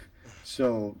re-educated.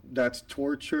 So that's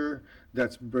torture,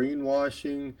 that's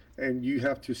brainwashing, and you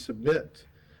have to submit.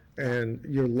 And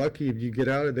you're lucky if you get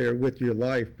out of there with your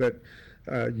life, but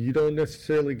you don't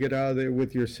necessarily get out of there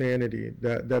with your sanity.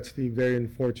 That's the very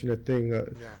unfortunate thing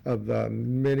of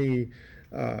many,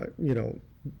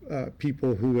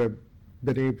 people who have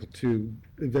been able to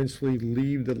eventually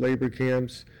leave the labor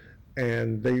camps,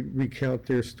 and they recount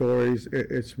their stories.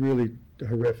 It's really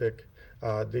horrific,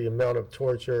 the amount of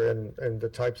torture and the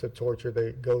types of torture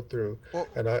they go through. Well,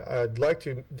 and I'd like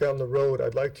to, down the road,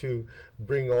 I'd like to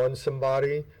bring on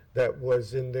somebody that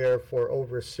was in there for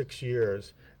over 6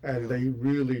 years, and they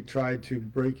really tried to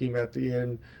break him at the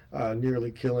end,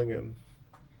 nearly killing him.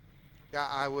 Yeah,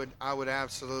 I would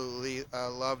absolutely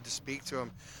love to speak to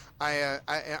him.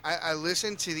 I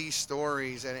listened to these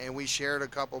stories, and we shared a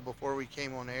couple before we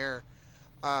came on air.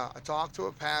 I talked to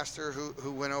a pastor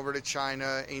who went over to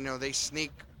China. You know, they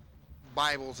sneak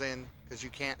Bibles in because you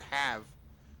can't have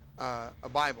a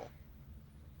Bible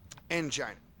in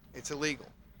China. It's illegal.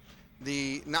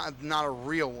 Not a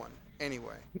real one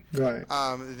anyway. Right.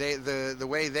 The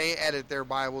way they edit their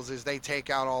Bibles is they take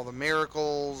out all the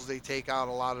miracles. They take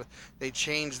out they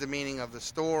change the meaning of the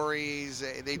stories.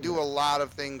 They do a lot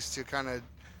of things to kind of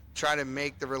try to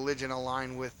make the religion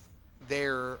align with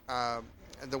their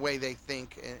the way they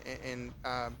think. And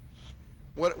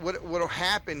what'll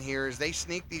happen here is they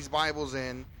sneak these Bibles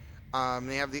in.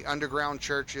 They have the underground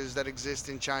churches that exist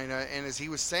in China, and as he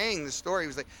was saying the story, he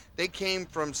was like, they came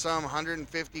from some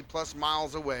 150 plus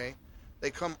miles away. They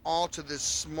come all to this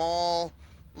small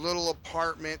little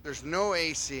apartment. There's no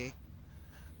AC.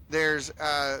 There's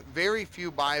very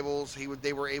few Bibles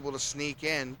they were able to sneak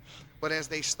in. But as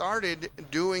they started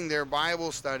doing their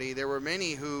Bible study, there were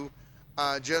many who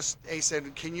they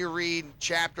said, can you read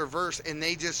chapter, verse? And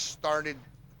they just started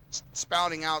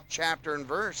spouting out chapter and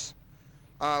verse.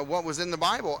 What was in the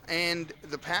Bible, and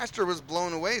the pastor was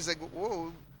blown away. He's like,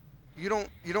 "Whoa, you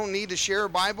don't need to share a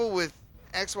Bible with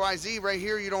XYZ right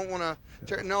here. You don't want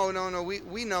to? No,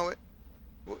 we know it.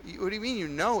 What do you mean you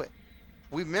know it?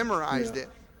 We memorized it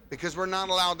because we're not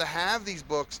allowed to have these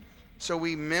books, so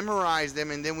we memorize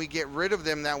them and then we get rid of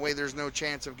them. That way, there's no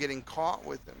chance of getting caught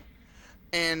with them."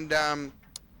 And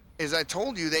as I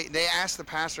told you, they asked the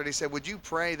pastor, they said, would you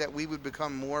pray that we would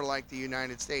become more like the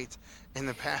United States? And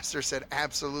the pastor said,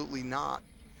 absolutely not.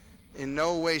 In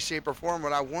no way, shape, or form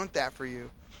would I want that for you.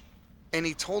 And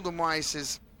he told them why. He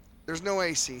says, there's no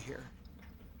AC here.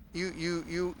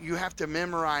 You have to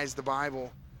memorize the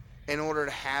Bible in order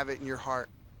to have it in your heart.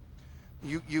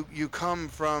 You come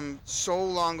from so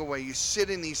long away. You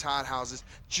sit in these hot houses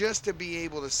just to be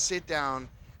able to sit down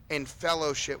and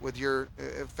fellowship with your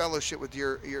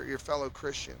fellow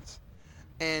Christians,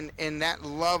 and that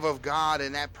love of God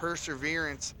and that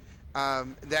perseverance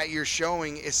that you're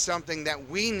showing is something that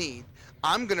we need.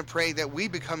 I'm going to pray that we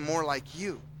become more like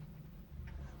you.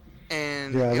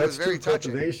 And it was very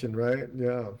touching. Cultivation, right?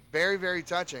 Yeah. Very, very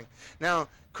touching. Now,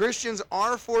 Christians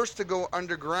are forced to go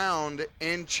underground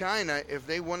in China if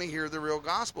they want to hear the real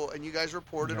gospel, and you guys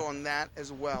reported on that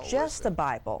as well. Just the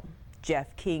Bible.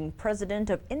 Jeff King, president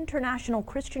of International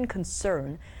Christian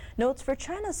Concern, notes for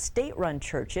China's state-run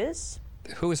churches,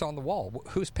 who is on the wall?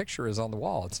 Whose picture is on the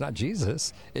wall? It's not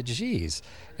Jesus, it's Xi's.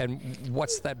 And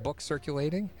what's that book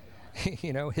circulating?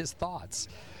 His thoughts.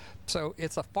 So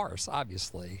it's a farce,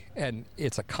 obviously, and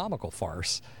it's a comical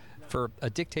farce for a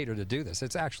dictator to do this.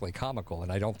 It's actually comical,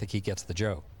 and I don't think he gets the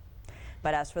joke.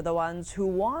 But as for the ones who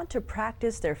want to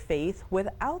practice their faith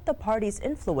without the party's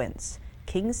influence,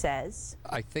 King says,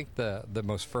 I think the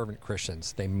most fervent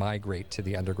Christians, they migrate to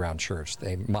the underground church.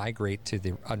 They migrate to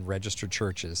the unregistered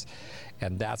churches,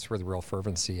 and that's where the real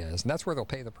fervency is. And that's where they'll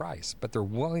pay the price. But they're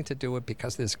willing to do it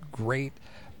because this great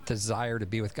desire to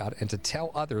be with God and to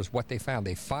tell others what they found.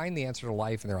 They find the answer to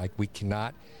life, and they're like, we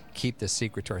cannot keep this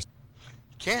secret to ourselves.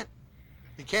 You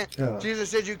can't. Yeah. Jesus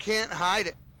said you can't hide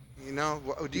it.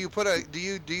 Do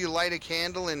you light a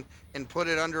candle and put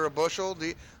it under a bushel?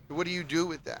 What do you do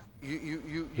with that?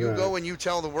 You go and you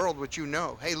tell the world what you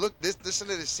know. Hey, look, listen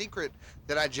to the secret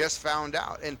that I just found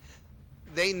out. And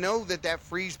they know that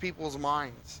frees people's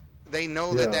minds. They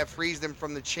know that frees them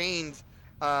from the chains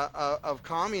of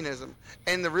communism.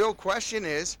 And the real question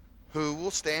is, who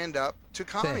will stand up to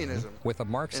communism? With a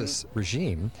Marxist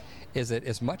regime is that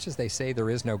as much as they say there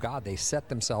is no God, they set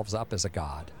themselves up as a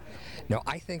God. Now,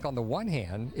 I think on the one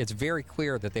hand, it's very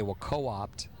clear that they will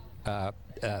co-opt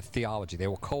theology. They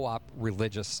will co-opt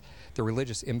the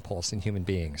religious impulse in human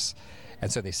beings.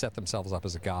 And so they set themselves up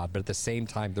as a god. But at the same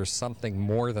time, there's something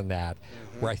more than that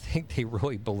where I think they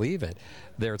really believe it.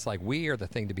 It's like we are the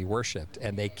thing to be worshipped,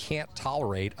 and they can't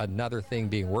tolerate another thing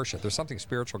being worshipped. There's something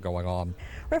spiritual going on.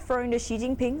 Referring to Xi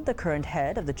Jinping, the current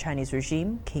head of the Chinese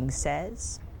regime, King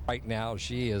says, right now,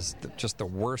 Xi is just the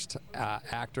worst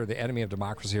actor, the enemy of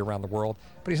democracy around the world,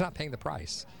 but he's not paying the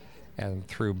price. And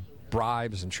through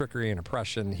bribes and trickery and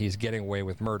oppression, he's getting away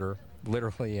with murder,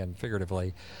 literally and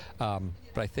figuratively. But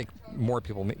I think more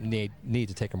people need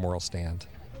to take a moral stand.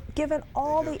 Given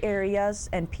all the areas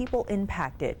and people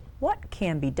impacted, what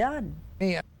can be done?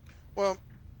 Well,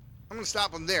 I'm going to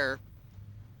stop them there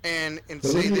and But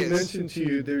say let me this. mention to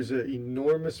you, there's an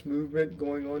enormous movement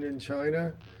going on in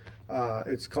China.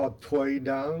 It's called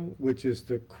Tuidang, which is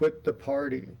to quit the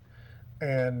party.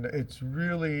 And it's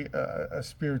really a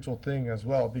spiritual thing as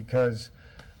well, because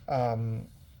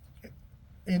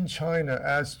in China,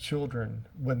 as children,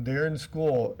 when they're in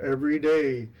school, every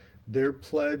day, their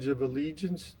pledge of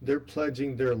allegiance, they're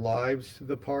pledging their lives to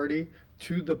the party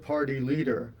to the party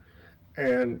leader.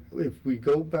 And if we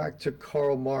go back to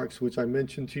Karl Marx, which I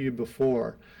mentioned to you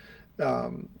before,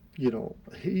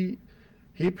 he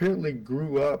apparently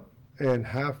grew up, and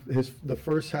the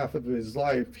first half of his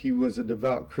life he was a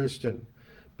devout Christian.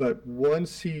 But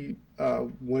once he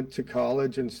went to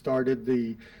college and started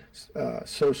the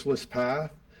socialist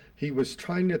path, he was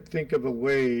trying to think of a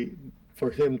way for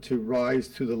him to rise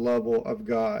to the level of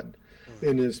God.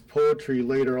 In his poetry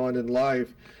later on in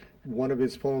life, one of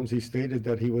his poems, he stated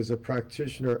that he was a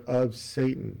practitioner of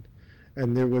Satan.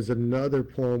 And there was another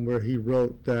poem where he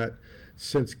wrote that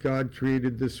since God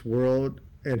created this world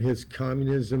and his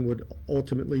communism would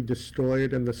ultimately destroy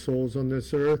it and the souls on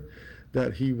this earth,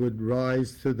 that he would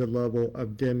rise to the level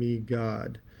of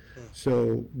demigod.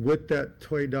 So with that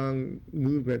Tuidang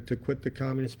movement to quit the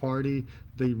Communist Party,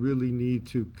 they really need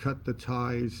to cut the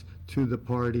ties to the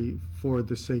party for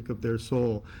the sake of their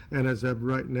soul. And as of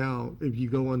right now, if you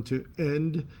go onto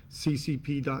endccp.com,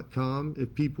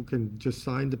 if people can just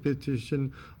sign the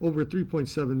petition, over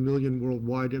 3.7 million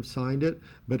worldwide have signed it.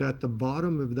 But at the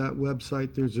bottom of that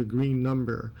website, there's a green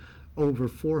number, over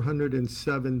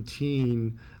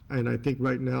 417. And I think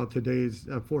right now today's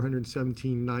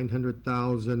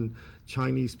 900,000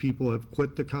 Chinese people have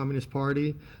quit the Communist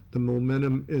Party. The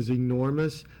momentum is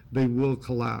enormous. They will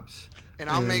collapse. And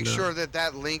I'll make sure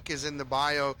that link is in the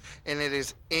bio, and it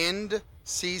is endccp.com.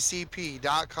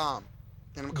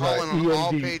 And I'm calling on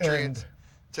all patriots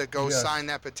to go sign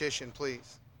that petition,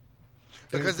 please.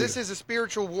 Because this is a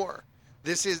spiritual war.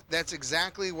 That's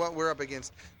exactly what we're up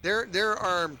against. There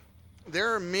are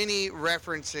many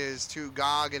references to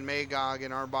Gog and Magog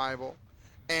in our Bible,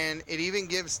 and it even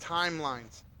gives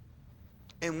timelines.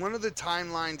 And one of the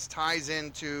timelines ties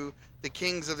into the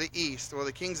kings of the East. Well,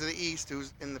 the kings of the East,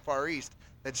 who's in the Far East,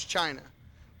 that's China,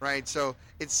 right? So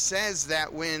it says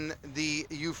that when the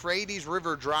Euphrates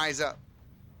River dries up,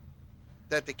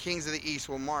 that the kings of the East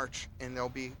will march, and there'll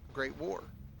be great war,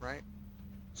 right?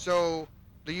 So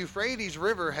the Euphrates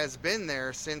River has been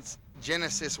there since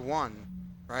Genesis 1,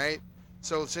 right?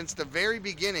 So since the very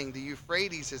beginning, the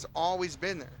Euphrates has always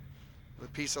been there. The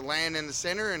piece of land in the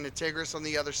center and the Tigris on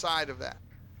the other side of that.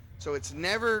 So it's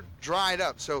never dried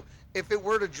up. So if it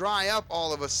were to dry up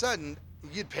all of a sudden,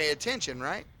 you'd pay attention,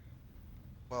 right?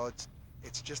 Well,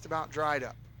 it's just about dried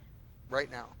up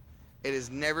right now. It has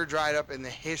never dried up in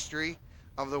the history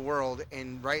of the world,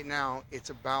 and right now it's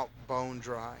about bone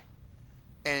dry.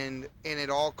 And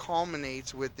it all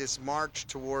culminates with this march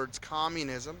towards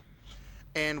communism.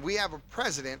 And we have a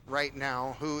president right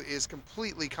now who is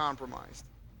completely compromised.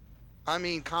 I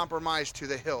mean, compromised to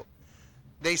the hilt.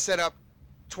 They set up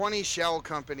 20 shell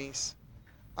companies.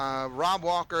 Rob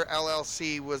Walker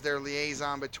LLC was their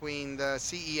liaison between the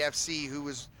CEFC,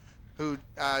 who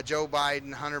Joe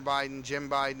Biden, Hunter Biden, Jim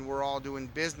Biden were all doing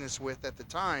business with at the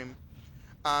time.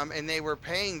 And they were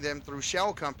paying them through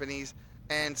shell companies,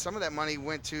 and some of that money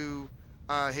went to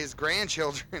his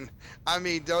grandchildren. I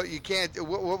mean,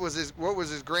 what was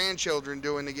his grandchildren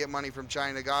doing to get money from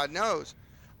China? God knows.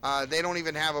 They don't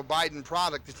even have a Biden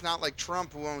product. It's not like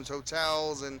Trump, who owns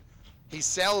hotels and he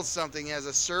sells something as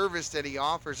a service that he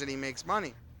offers and he makes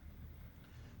money.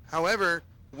 However,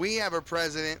 we have a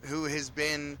president who has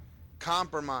been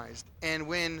compromised. And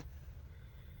when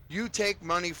you take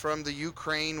money from the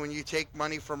Ukraine, when you take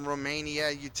money from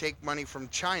Romania, you take money from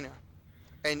China,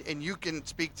 and you can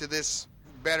speak to this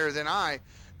better than I,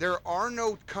 there are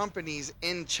no companies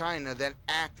in China that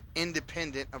act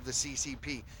independent of the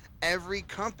CCP. Every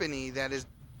company that is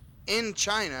in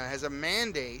China has a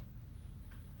mandate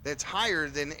that's higher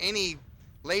than any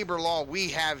labor law we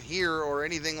have here or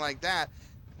anything like that.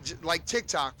 Like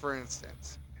TikTok, for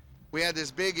instance. We had this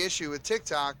big issue with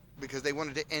TikTok because they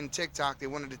wanted to end TikTok. They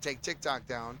wanted to take TikTok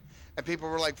down. And people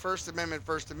were like, First Amendment,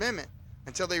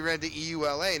 until they read the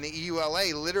EULA. And the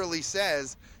EULA literally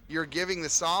says you're giving the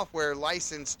software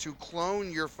license to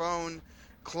clone your phone,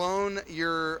 clone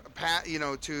your,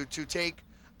 to take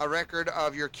a record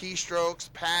of your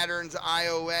keystrokes, patterns,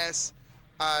 iOS,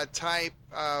 type,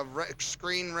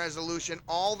 screen resolution,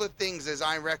 all the things as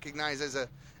I recognize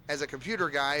as a computer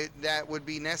guy that would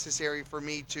be necessary for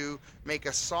me to make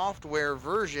a software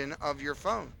version of your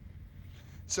phone.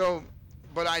 So,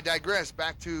 but I digress.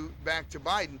 Back to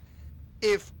Biden.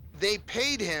 If they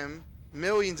paid him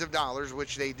millions of dollars,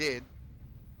 which they did,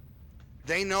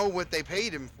 they know what they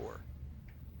paid him for.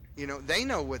 They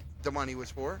know what the money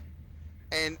was for.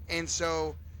 And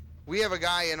so we have a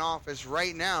guy in office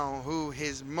right now who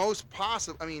his most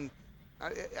possible,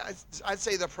 I'd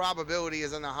say the probability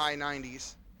is in the high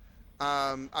 90s.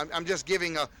 I'm just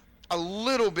giving a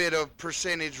little bit of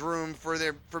percentage room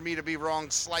for me to be wrong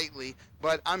slightly,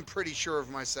 but I'm pretty sure of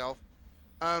myself.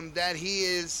 that he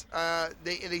is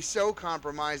they so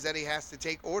compromised that he has to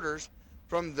take orders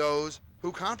from those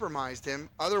who compromised him.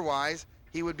 Otherwise,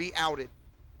 he would be outed.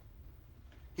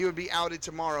 He would be outed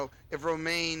tomorrow if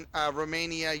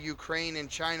Romania, Ukraine, and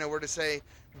China were to say,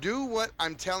 do what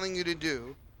I'm telling you to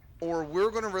do, or we're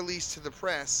going to release to the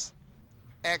press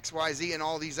X, Y, Z, and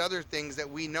all these other things that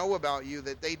we know about you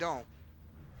that they don't.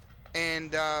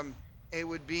 And it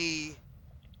would be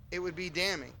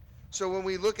damning. So when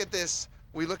we look at this,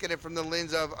 we look at it from the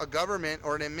lens of a government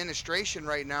or an administration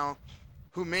right now,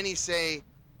 who many say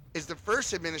is the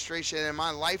first administration in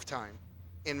my lifetime,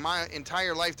 in my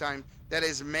entire lifetime, that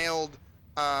has mailed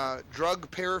drug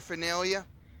paraphernalia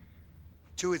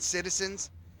to its citizens.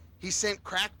 He sent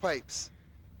crack pipes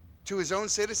to his own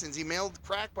citizens. He mailed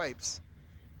crack pipes.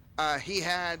 He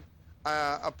had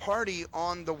a party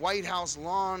on the White House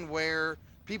lawn where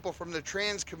people from the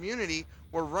trans community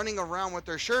were running around with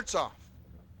their shirts off.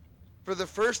 For the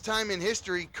first time in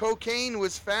history, cocaine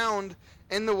was found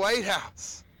in the White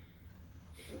House.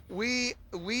 We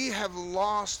have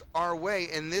lost our way,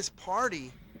 and this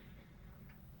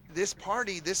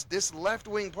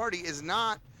left-wing party is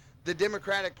not the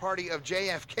Democratic Party of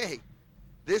JFK.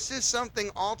 This is something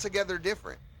altogether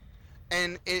different.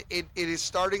 And it is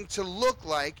starting to look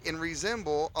like and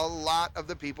resemble a lot of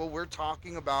the people we're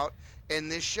talking about in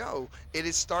this show. It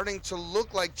is starting to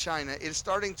look like China. It is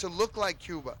starting to look like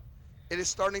Cuba. It is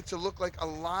starting to look like a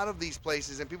lot of these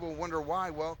places, and people wonder why.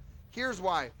 Well, here's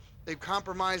why. They've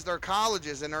compromised our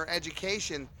colleges and our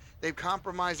education. They've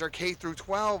compromised our K through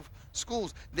 12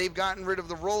 schools. They've gotten rid of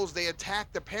the roles. They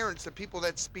attack the parents. The people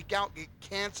that speak out get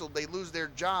canceled. They lose their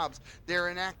jobs. They're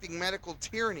enacting medical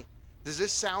tyranny. Does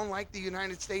this sound like the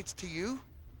United States to you?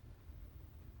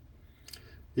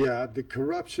 Yeah, the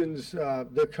corruptions,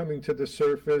 they're coming to the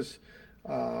surface.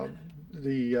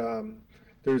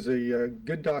 There's a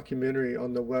good documentary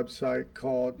on the website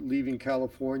called Leaving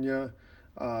California.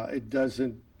 It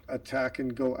doesn't attack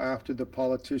and go after the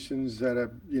politicians that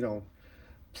have,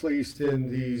 placed in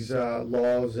these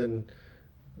laws and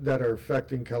that are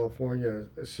affecting California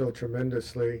so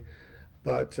tremendously.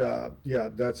 But yeah,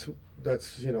 that's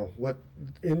what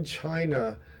in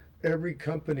China, every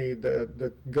company,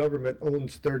 the government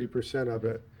owns 30% of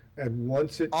it, and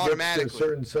once it gets to a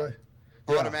certain size,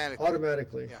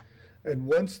 automatically. Yeah. And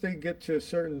once they get to a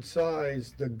certain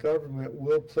size, the government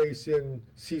will place in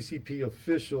CCP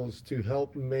officials to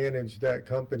help manage that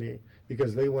company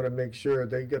because they want to make sure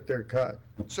they get their cut.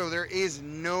 So there is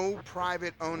no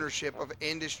private ownership of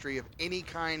industry of any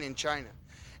kind in China.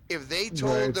 If they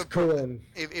told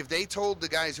if they told the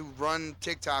guys who run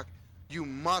TikTok, you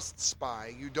must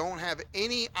spy, you don't have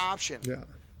any option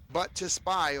but to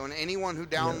spy on anyone who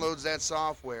downloads that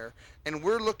software, and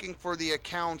we're looking for the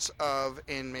accounts of,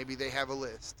 and maybe they have a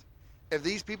list. If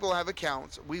these people have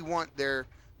accounts, we want their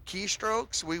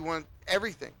keystrokes, we want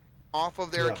everything off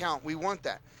of their account. We want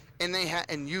that. And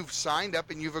and you've signed up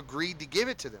and you've agreed to give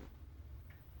it to them.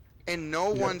 And no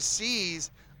one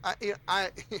sees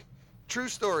true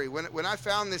story. When I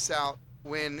found this out,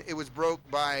 when it was broke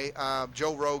by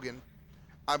Joe Rogan,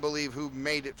 I believe, who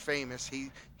made it famous.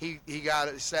 He got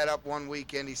it set up one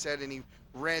weekend, he said, and he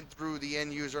read through the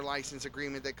end user license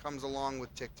agreement that comes along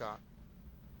with TikTok.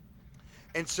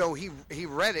 And so he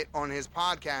read it on his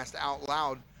podcast out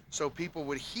loud so people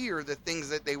would hear the things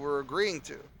that they were agreeing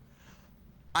to.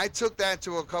 I took that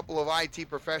to a couple of IT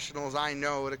professionals I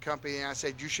know at a company, and I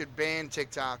said, you should ban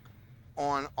TikTok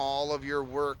on all of your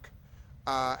work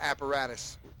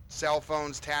apparatus, cell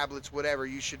phones, tablets, whatever.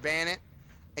 You should ban it,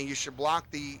 and you should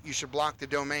block the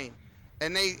domain.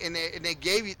 And they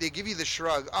give you the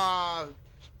shrug.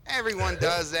 Everyone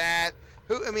does that.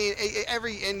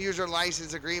 Every end user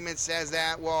license agreement says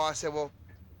that. Well, I said, well,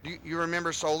 do you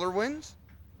remember SolarWinds?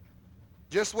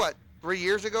 Just 3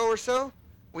 years ago or so,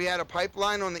 we had a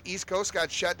pipeline on the East Coast got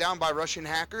shut down by Russian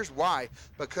hackers. Why?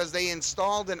 Because they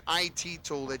installed an IT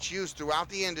tool that's used throughout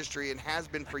the industry and has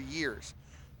been for years,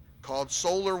 called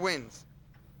SolarWinds,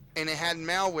 and it had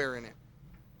malware in it.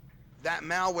 That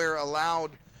malware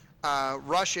allowed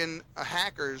Russian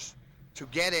hackers to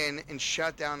get in and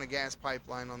shut down the gas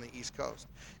pipeline on the East Coast.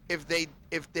 If they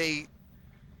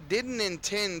didn't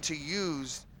intend to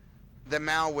use the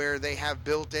malware they have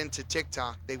built into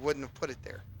TikTok, they wouldn't have put it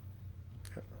there.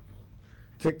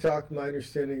 TikTok, my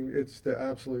understanding, it's the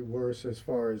absolute worst as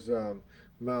far as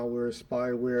malware,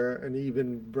 spyware, and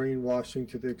even brainwashing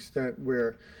to the extent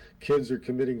where kids are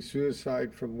committing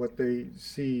suicide from what they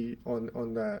see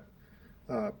on that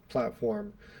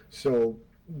platform. So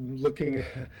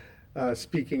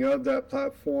speaking of that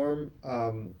platform,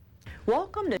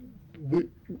 welcome to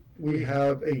we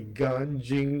have a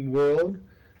Ganjing World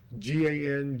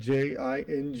GANJING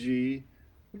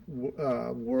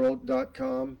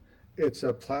world.com. It's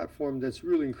a platform that's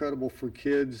really incredible for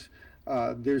kids.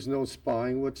 There's no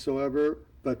spying whatsoever,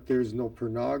 but there's no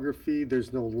pornography,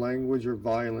 there's no language or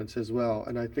violence as well.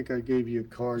 And I think I gave you a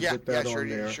card with that on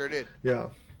there. Sure did. Yeah.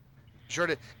 Sure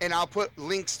did. And I'll put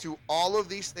links to all of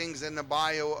these things in the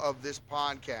bio of this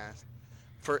podcast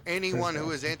for anyone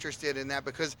who is interested in that,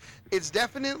 because it's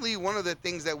definitely one of the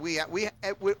things that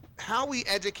how we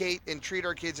educate and treat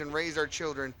our kids and raise our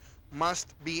children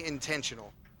must be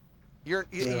intentional. You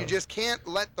just can't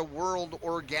let the world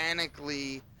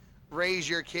organically raise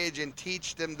your kids and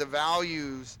teach them the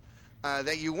values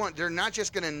that you want. They're not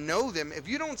just going to know them. If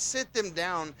you don't sit them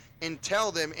down and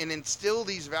tell them and instill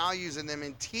these values in them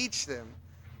and teach them,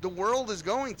 the world is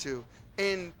going to.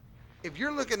 And if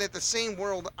you're looking at the same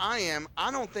world I am,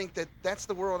 I don't think that that's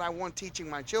the world I want teaching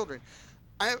my children.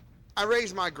 I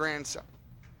raised my grandson,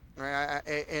 right?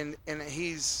 And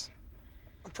he's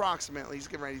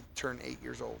getting ready to turn 8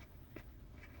 years old.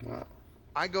 Wow.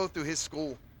 I go through his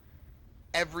school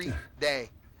every day.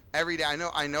 Every day.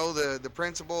 I know the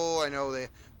principal, I know the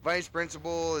vice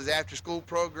principal, his after school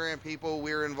program people,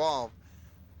 we're involved.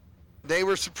 They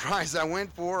were surprised. I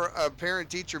went for a parent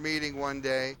teacher meeting one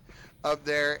day up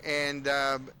there, and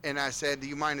I said, do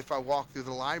you mind if I walk through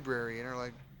the library? And they're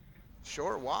like,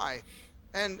 sure, why?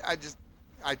 And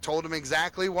I told them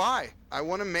exactly why. I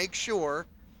want to make sure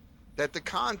that the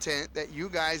content that you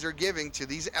guys are giving to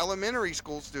these elementary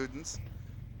school students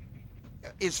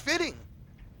is fitting.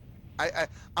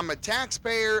 I'm a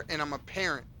taxpayer and I'm a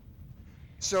parent.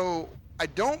 So I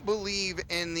don't believe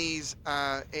in these,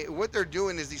 what they're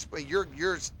doing is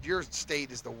your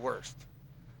state is the worst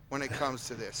when it comes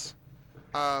to this.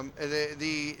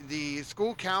 The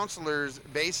school counselors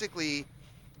basically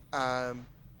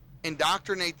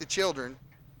indoctrinate the children,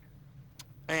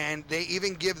 and they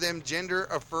even give them gender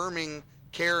affirming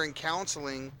care and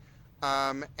counseling,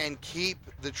 and keep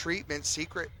the treatment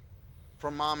secret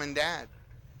from mom and dad.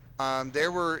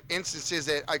 There were instances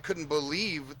that I couldn't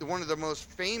believe. One of the most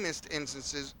famous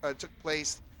instances took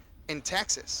place in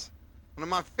Texas, one of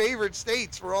my favorite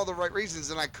states for all the right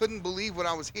reasons, and I couldn't believe what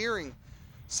I was hearing.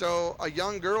 So a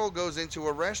young girl goes into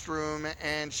a restroom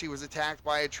and she was attacked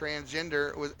by a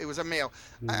transgender. It was a male.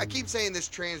 I keep saying this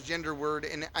transgender word,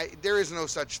 and there is no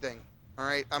such thing. All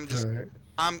right, I'm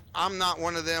not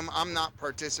one of them. I'm not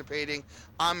participating.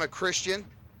 I'm a Christian,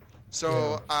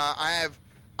 so I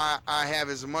have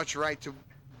as much right to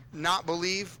not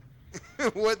believe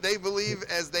what they believe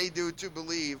as they do to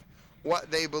believe what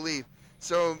they believe.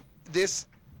 So this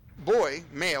boy,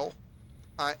 male,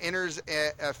 enters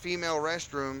a female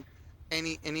restroom,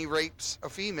 and he rapes a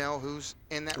female who's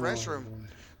in that restroom. Boy.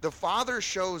 The father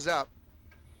shows up.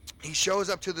 He shows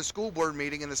up to the school board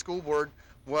meeting, and the school board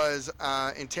was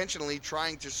intentionally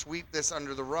trying to sweep this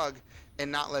under the rug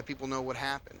and not let people know what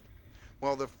happened.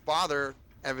 Well, the father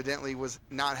evidently was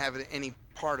not having any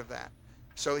part of that.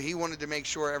 So he wanted to make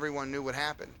sure everyone knew what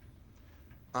happened.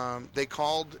 They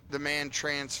called the man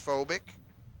transphobic.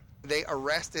 They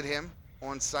arrested him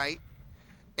on site.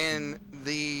 And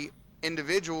the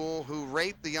individual who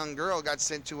raped the young girl got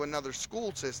sent to another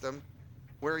school system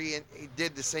where he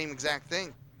did the same exact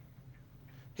thing.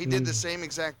 He did the same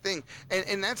exact thing.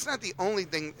 And that's not the only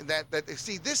thing that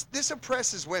see, this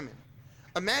oppresses women.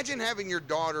 Imagine having your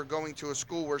daughter going to a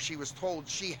school where she was told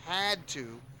she had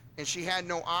to, and she had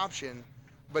no option,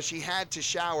 but she had to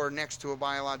shower next to a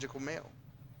biological male.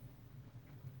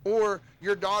 Or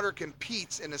your daughter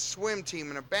competes in a swim team,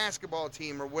 in a basketball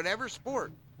team, or whatever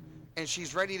sport, and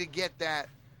she's ready to get that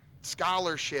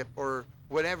scholarship or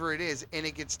whatever it is, and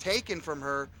it gets taken from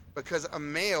her because a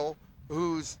male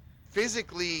who's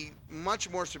physically much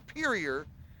more superior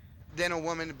than a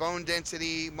woman, bone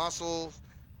density, muscles,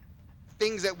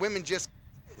 things that women just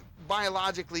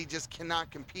biologically just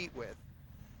cannot compete with.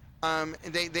 And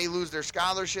they lose their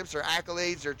scholarships, their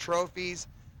accolades, their trophies.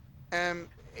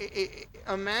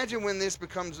 Imagine when this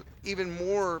becomes even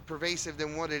more pervasive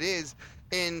than what it is,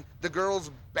 and the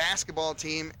girls' basketball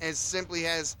team simply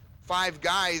has 5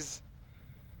 guys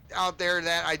out there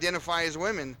that identify as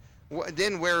women.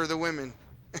 Then where are the women?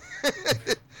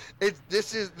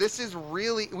 This is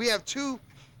really. We have 2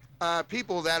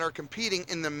 people that are competing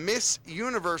in the Miss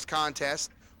Universe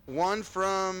contest. One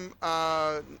from,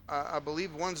 I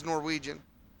believe one's Norwegian,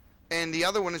 and the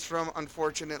other one is from,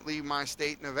 unfortunately, my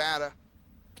state, Nevada.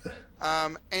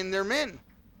 And they're men,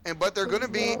 but they're going to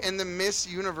be in the Miss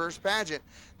Universe pageant.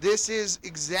 This is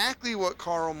exactly what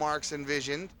Karl Marx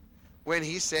envisioned when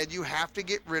he said you have to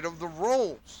get rid of the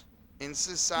roles in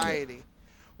society.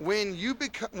 when you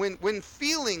become when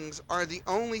feelings are the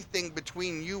only thing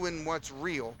between you and what's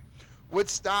real, what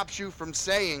stops you from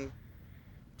saying,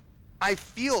 I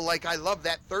feel like I love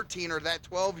that 13 or that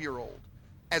 12-year-old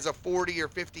as a 40 or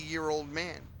 50-year-old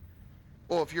man?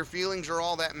 Well, if your feelings are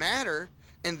all that matter,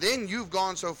 and then you've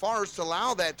gone so far as to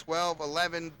allow that 12,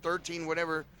 11, 13,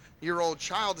 whatever year old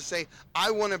child to say,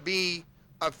 I want to be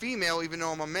a female even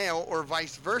though I'm a male, or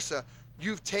vice versa,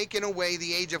 you've taken away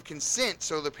the age of consent.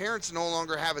 So the parents no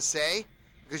longer have a say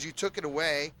because you took it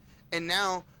away. And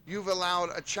now you've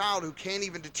allowed a child who can't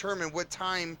even determine what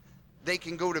time they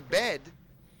can go to bed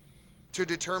to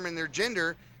determine their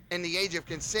gender, and the age of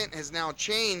consent has now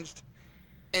changed,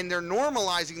 and they're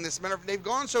normalizing this. They've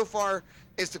gone so far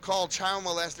as to call child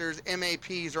molesters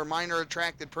MAPs, or minor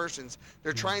attracted persons.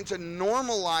 They're trying to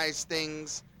normalize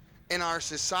things in our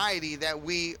society that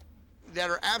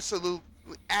are absolutely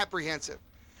apprehensive.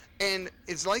 And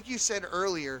it's like you said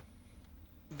earlier,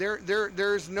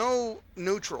 there's no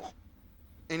neutral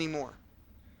anymore.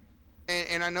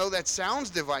 And I know that sounds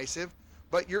divisive,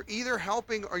 but you're either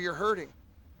helping or you're hurting.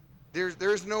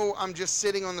 There's no, I'm just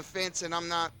sitting on the fence and I'm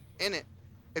not in it.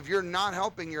 If you're not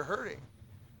helping, you're hurting.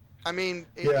 I mean,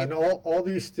 and all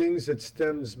these things, that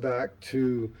stems back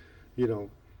to,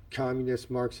 communist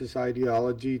Marxist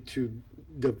ideology to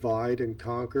divide and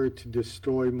conquer, to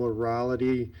destroy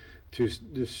morality, to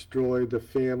destroy the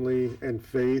family and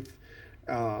faith,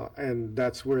 and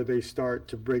that's where they start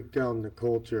to break down the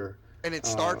culture. And it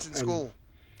starts in school.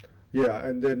 Yeah,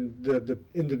 and then the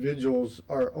individuals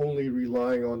are only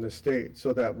relying on the state.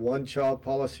 So that one-child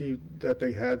policy that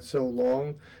they had so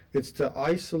long, it's to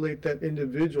isolate that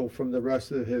individual from the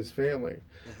rest of his family.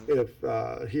 Mm-hmm.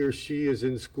 If he or she is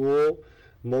in school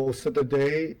most of the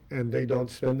day and they don't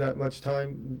spend that much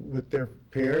time with their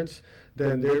parents,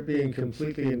 then they're being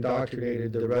completely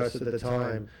indoctrinated the rest of the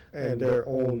time, and they're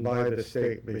owned by the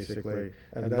state, basically.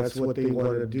 And that's what they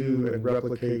want to do, and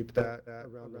replicate that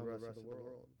around the rest of the world.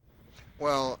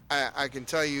 Well, I can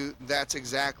tell you that's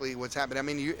exactly what's happened. I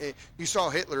mean, you saw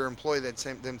Hitler employ them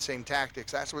same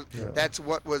tactics. That's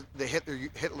what was the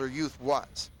Hitler Youth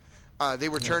was. They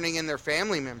were turning in their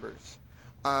family members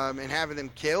and having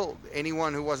them killed.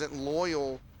 Anyone who wasn't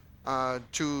loyal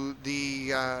to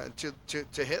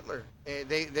Hitler,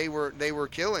 they were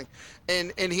killing.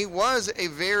 And he was a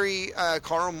very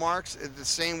Karl Marx, the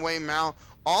same way Mao.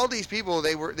 All these people,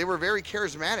 they were very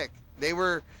charismatic.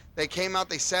 They came out,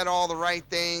 they said all the right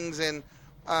things, and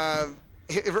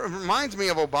it reminds me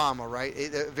of Obama, right?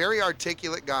 A very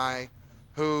articulate guy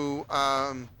who,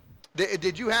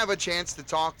 did you have a chance to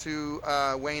talk to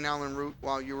Wayne Allen Root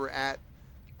while you were at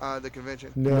the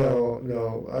convention? No,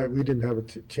 we didn't have a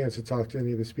chance to talk to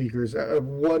any of the speakers.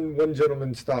 One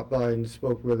gentleman stopped by and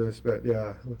spoke with us, but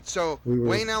yeah. So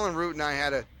Wayne Allen Root and I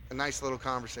had a nice little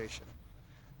conversation.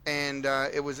 And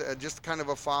it was just kind of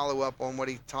a follow-up on what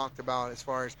he talked about as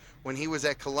far as when he was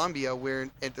at Columbia, where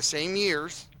at the same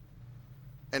years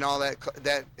and all that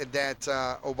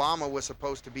Obama was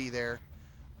supposed to be there,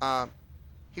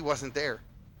 he wasn't there.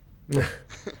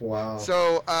 Wow.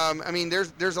 So I mean,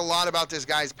 there's a lot about this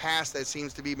guy's past that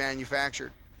seems to be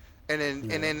manufactured, and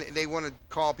then they want to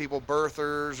call people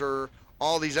birthers or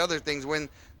all these other things when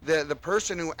the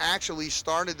person who actually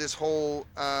started this whole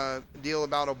deal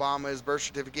about Obama's birth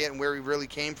certificate and where he really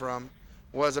came from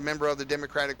was a member of the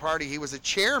Democratic Party. He was a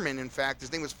chairman, in fact.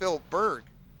 His name was Philip Berg,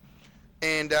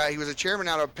 and he was a chairman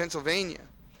out of Pennsylvania.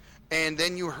 And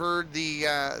then you heard the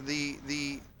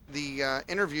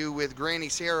interview with Granny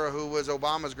Sarah, who was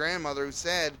Obama's grandmother, who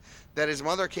said that his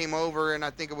mother came over, and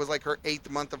I think it was like her 8th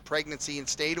month of pregnancy, and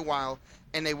stayed a while,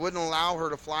 and they wouldn't allow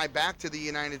her to fly back to the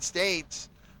United States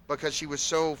because she was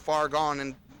so far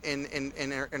gone in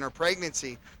her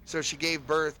pregnancy. So she gave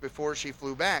birth before she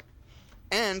flew back.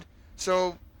 And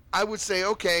so I would say,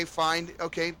 okay, fine.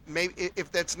 Okay, maybe if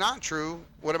that's not true,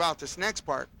 what about this next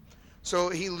part? So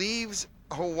he leaves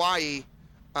Hawaii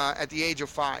at the age of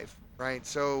 5, right?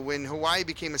 So when Hawaii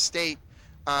became a state,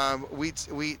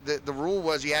 the rule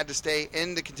was you had to stay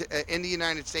in the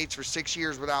United States for 6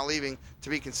 years without leaving to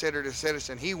be considered a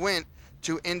citizen. He went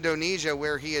to Indonesia,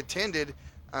 where he attended.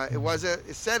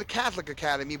 It said a Catholic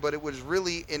academy, but it was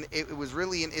really an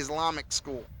Islamic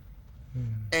school,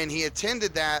 and he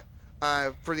attended that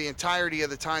for the entirety of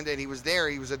the time that he was there.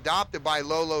 He was adopted by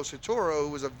Lolo Soetoro,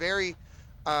 who was a very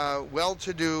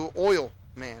well-to-do oil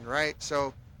man, right?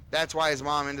 So that's why his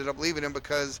mom ended up leaving him,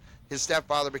 because his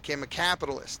stepfather became a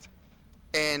capitalist.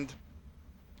 And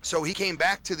so he came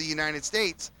back to the United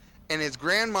States, and his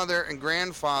grandmother and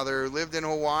grandfather lived in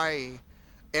Hawaii,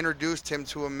 introduced him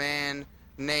to a man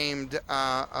named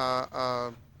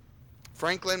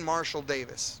Franklin Marshall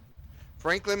Davis.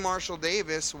 Franklin Marshall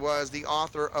Davis was the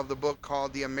author of the book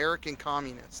called The American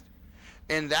Communist,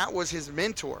 and that was his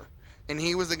mentor, and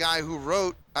he was the guy who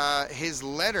wrote his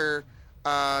letter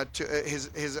to his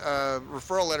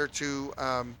referral letter to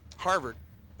Harvard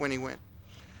when he went.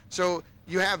 So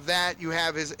you have that. You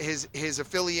have his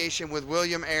affiliation with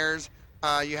William Ayres.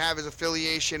 You have his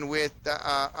affiliation with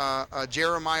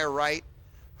Jeremiah Wright,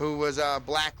 who was a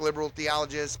black liberal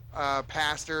theologist,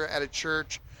 pastor at a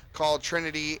church called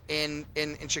Trinity in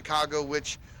Chicago,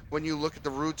 which, when you look at the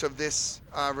roots of this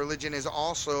religion, is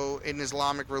also an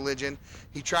Islamic religion.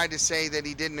 He tried to say that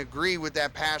he didn't agree with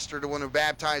that pastor, the one who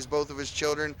baptized both of his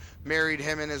children, married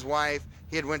him and his wife.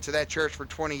 He had went to that church for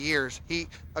 20 years. He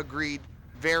agreed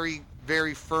very,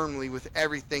 very firmly with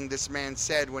everything this man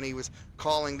said when he was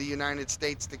calling the United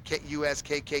States the U.S.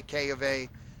 KKK of A,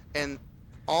 and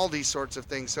all these sorts of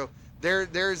things. So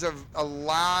there's a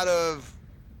lot of,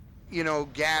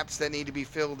 gaps that need to be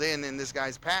filled in this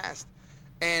guy's past.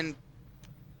 And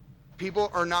people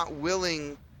are not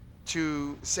willing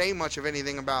to say much of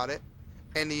anything about it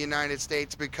in the United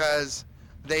States because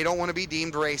they don't want to be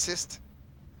deemed racist,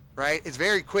 right? It's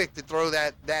very quick to throw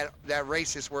that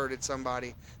racist word at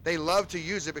somebody. They love to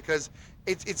use it because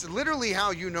it's literally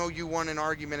how you won an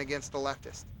argument against the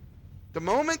leftist. The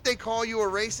moment they call you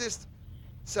a racist,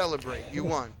 celebrate, you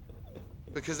won,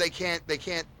 because they can't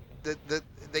get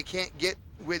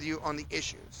with you on the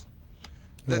issues.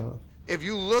 If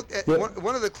you look at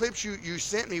one of the clips you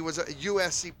sent me was a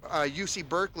UC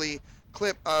Berkeley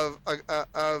clip of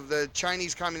the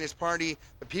Chinese Communist Party,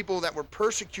 the people that were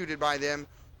persecuted by them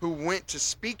who went to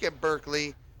speak at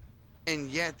Berkeley,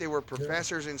 and yet they were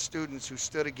professors and students who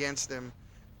stood against them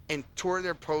and tore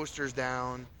their posters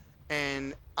down.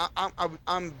 And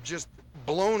I'm just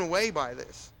blown away by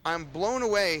this. I'm blown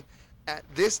away at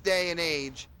this day and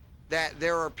age that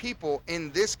there are people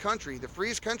in this country, the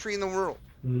freest country in the world,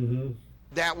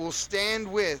 that will stand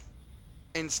with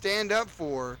and stand up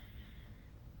for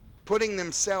putting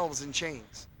themselves in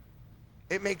chains.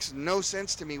 It makes no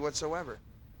sense to me whatsoever.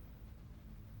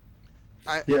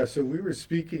 So we were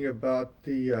speaking about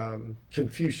the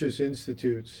Confucius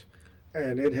Institutes,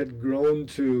 and it had grown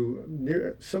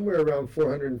to somewhere around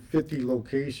 450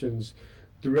 locations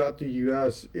throughout the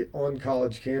U.S. on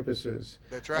college campuses.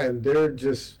 That's right. And they're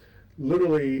just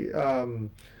literally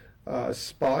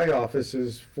spy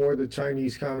offices for the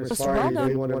Chinese Communist Party.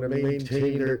 They want to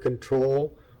maintain their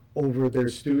control over their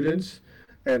students,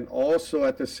 and also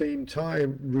at the same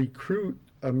time recruit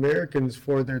Americans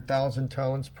for their Thousand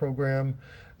Talents program,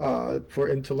 for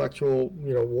intellectual,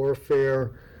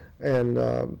 warfare, and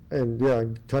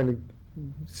kind of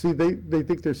see they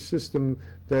think their system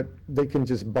that they can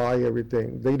just buy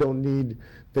everything. They don't need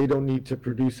to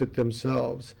produce it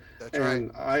themselves. That's right.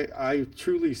 And I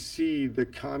truly see the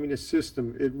communist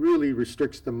system, it really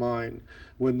restricts the mind.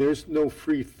 When there's no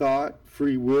free thought,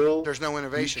 free will, there's no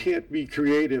innovation. You can't be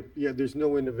creative. There's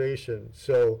no innovation.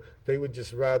 So they would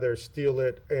just rather steal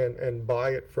it and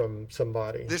buy it from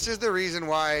somebody. This is the reason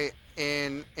why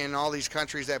in all these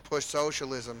countries that push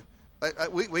socialism,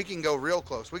 we can go real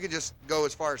close. We could just go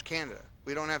as far as Canada.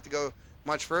 We don't have to go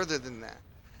much further than that.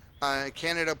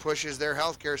 Canada pushes their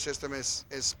healthcare system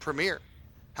as premier.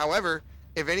 However,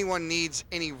 if anyone needs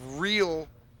any real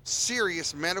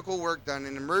serious medical work done,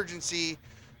 an emergency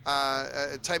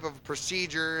type of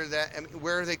procedure,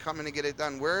 where are they coming to get it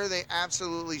done? Where are they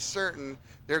absolutely certain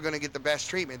they're going to get the best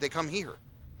treatment? They come here.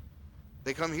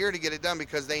 They come here to get it done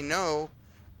because they know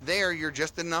there you're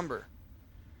just a number.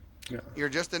 Yeah. You're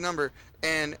just a number.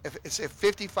 And if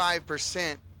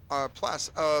 55%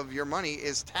 plus of your money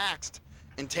is taxed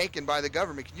and taken by the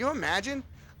government, can you imagine?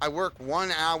 I work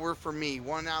 1 hour for me,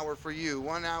 1 hour for you,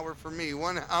 1 hour for me,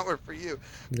 1 hour for you.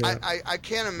 Yeah. I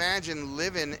can't imagine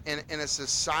living in a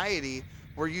society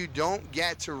where you don't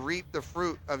get to reap the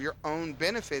fruit of your own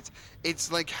benefits.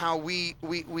 It's like how we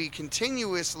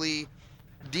continuously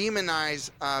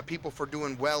demonize people for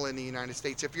doing well in the United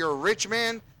States. If you're a rich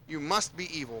man, you must be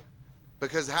evil.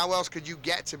 Because how else could you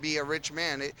get to be a rich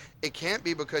man? It can't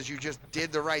be because you just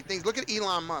did the right things. Look at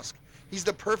Elon Musk. He's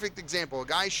the perfect example. A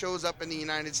guy shows up in the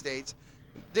United States,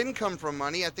 didn't come from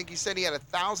money. I think he said he had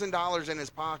 $1,000 in his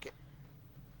pocket.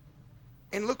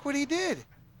 And look what he did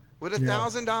with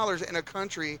 $1,000 in a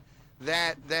country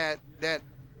that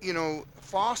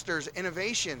fosters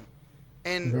innovation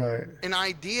and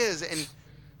ideas. And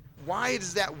why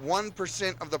does that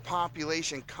 1% of the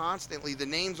population constantly, the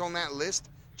names on that list,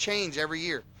 change every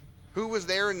year? Who was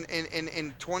there in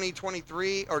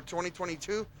 2023 or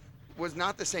 2022 was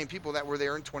not the same people that were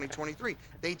there in 2023.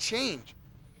 They change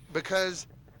because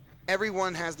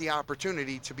everyone has the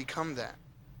opportunity to become that.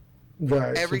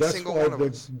 Right. Every so that's single why one of the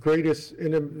us. greatest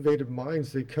innovative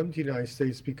minds, they come to the United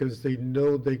States because they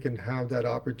know they can have that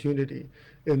opportunity.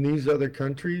 In these other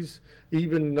countries,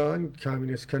 even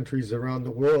non-communist countries around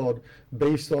the world,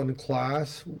 based on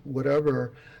class,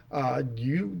 whatever,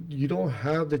 you don't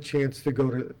have the chance to go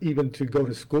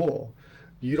to school.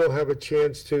 You don't have a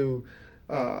chance to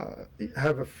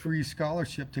have a free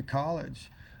scholarship to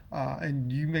college,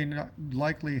 and you may not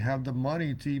likely have the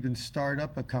money to even start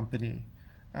up a company.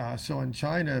 So in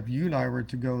China, if you and I were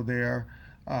to go there,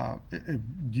 if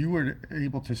you were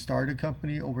able to start a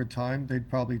company over time, they'd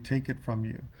probably take it from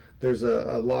you. There's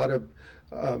a lot of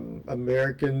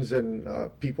Americans and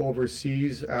people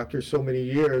overseas, after so many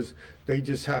years, they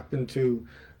just happen to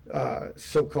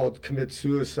so-called commit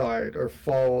suicide or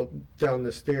fall down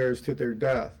the stairs to their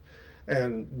death.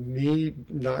 And me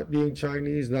not being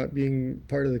Chinese, not being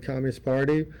part of the Communist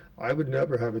Party, I would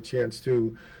never have a chance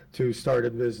to start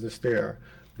a business there.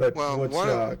 But Well,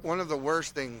 one of the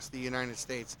worst things the United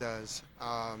States does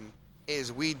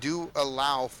is we do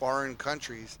allow foreign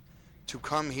countries to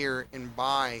come here and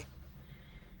buy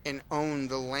and own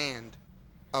the land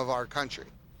of our country,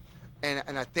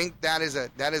 and I think that is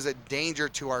a danger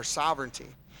to our sovereignty.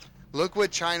 Look what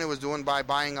China was doing by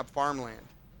buying up farmland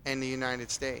in the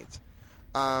United States.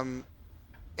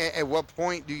 At what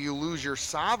point do you lose your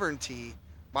sovereignty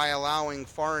by allowing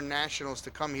foreign nationals to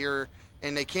come here?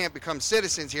 And they can't become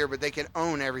citizens here, but they can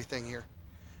own everything here.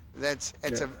 That's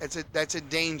a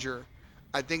danger.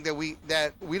 I think that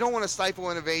we don't want to stifle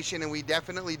innovation, and we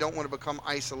definitely don't want to become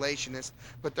isolationist.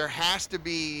 But there has to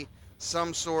be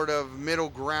some sort of middle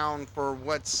ground for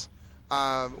what's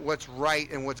right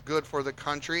and what's good for the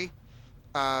country,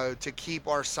 to keep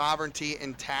our sovereignty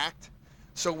intact.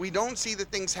 So we don't see the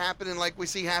things happening like we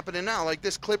see happening now. Like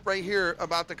this clip right here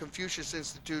about the Confucius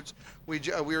Institutes, we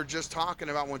were just talking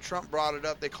about when Trump brought it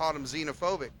up, they called him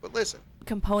xenophobic. But listen.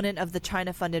 Component of the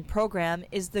China-funded program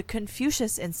is the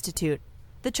Confucius Institute.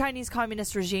 The Chinese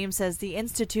Communist regime says the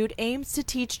institute aims to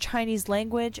teach Chinese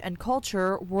language and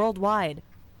culture worldwide.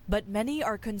 But many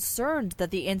are concerned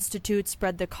that the institute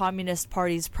spread the Communist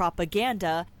Party's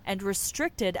propaganda and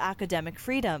restricted academic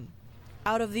freedom.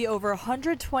 Out of the over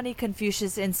 120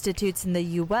 Confucius Institutes in the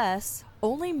U.S.,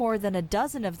 only more than a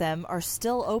dozen of them are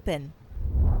still open.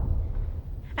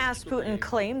 As Putin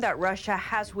claimed that Russia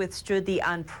has withstood the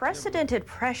unprecedented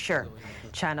pressure,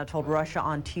 China told Russia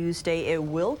on Tuesday it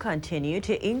will continue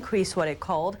to increase what it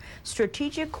called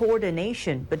strategic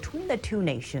coordination between the two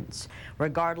nations,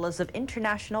 regardless of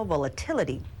international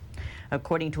volatility.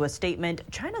 According to a statement,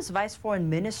 China's vice foreign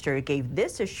minister gave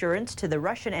this assurance to the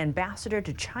Russian ambassador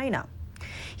to China.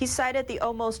 He cited the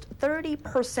almost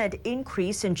 30%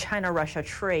 increase in China-Russia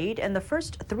trade in the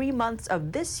first 3 months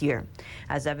of this year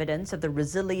as evidence of the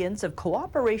resilience of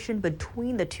cooperation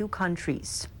between the two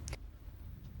countries.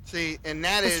 See, and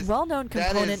that This is well-known that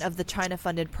component is of the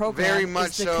China-funded program very is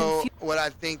much the so what I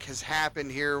think has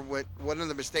happened here. One of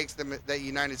the mistakes that the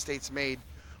United States made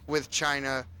with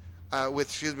China,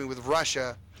 with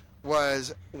Russia,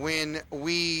 was when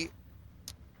we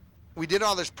did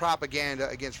all this propaganda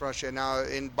against Russia. Now,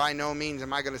 by no means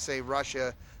am I going to say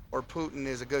Russia or Putin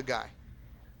is a good guy.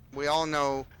 We all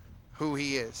know who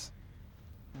he is.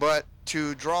 But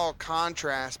to draw a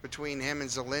contrast between him and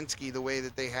Zelensky the way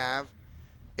that they have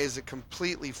is a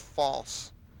completely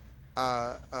false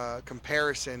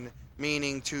comparison,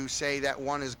 meaning to say that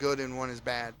one is good and one is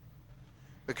bad.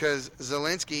 Because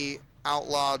Zelensky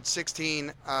outlawed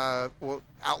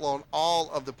outlawed all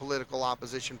of the political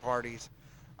opposition parties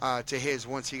to his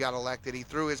once he got elected. He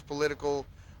threw his political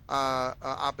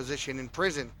opposition in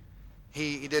prison.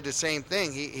 He did the same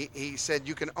thing. He said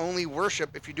you can only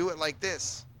worship if you do it like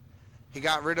this. He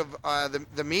got rid of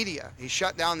the media. He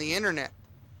shut down the internet.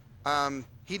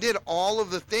 He did all of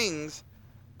the things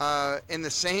in the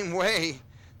same way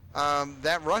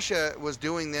that Russia was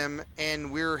doing them,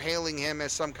 and we're hailing him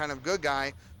as some kind of good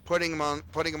guy, putting him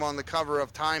on the cover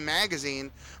of Time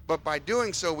magazine. But by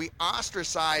doing so, we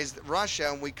ostracized Russia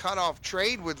and we cut off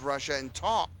trade with Russia and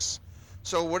talks.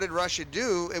 So what did Russia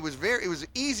do? It was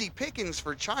easy pickings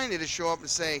for China to show up and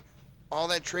say, all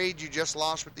that trade you just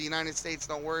lost with the United States,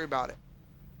 don't worry about it.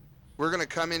 We're going to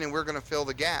come in and we're going to fill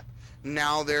the gap.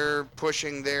 Now they're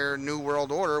pushing their New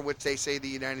World Order, which they say the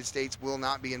United States will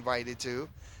not be invited to.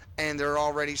 And they're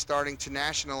already starting to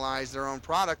nationalize their own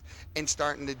product and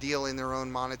starting to deal in their own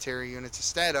monetary units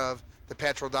instead of the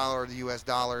petrodollar or the U.S.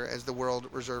 dollar as the world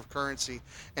reserve currency.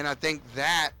 And I think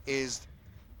that is,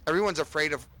 everyone's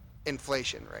afraid of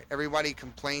inflation, right? Everybody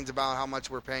complains about how much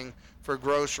we're paying for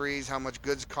groceries, how much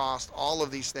goods cost, all of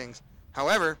these things.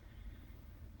 However,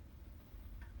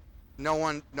 no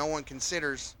one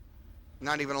considers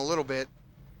not even a little bit,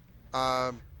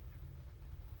 the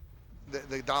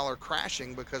dollar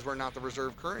crashing because we're not the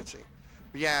reserve currency.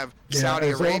 We have Saudi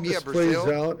Arabia, as all this Brazil.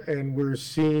 plays out and we're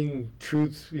seeing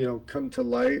truth, come to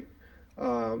light,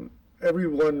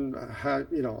 everyone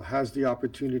has the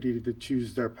opportunity to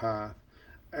choose their path.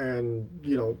 And,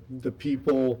 the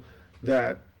people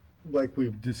that, like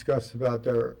we've discussed about,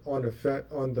 they're on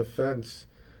the fence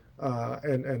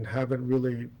and haven't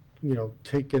really,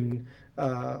 taken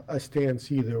a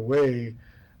stance either way,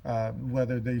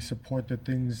 whether they support the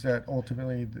things that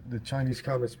ultimately the Chinese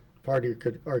Communist Party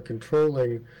are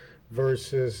controlling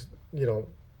versus,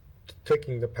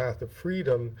 taking the path of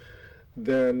freedom,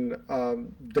 then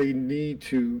they need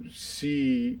to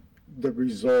see the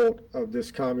result of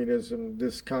this communist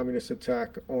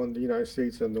attack on the United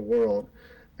States and the world.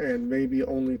 And maybe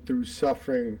only through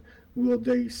suffering will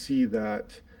they see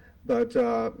that. But,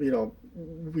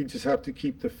 we just have to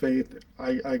keep the faith.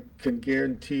 I can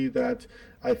guarantee that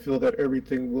I feel that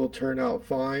everything will turn out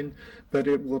fine, but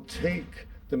it will take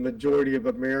the majority of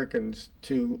Americans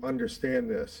to understand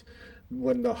this.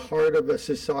 When the heart of a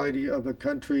society, of a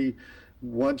country,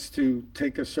 wants to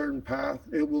take a certain path,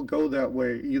 it will go that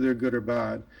way, either good or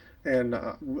bad. And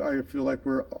I feel like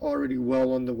we're already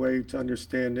well on the way to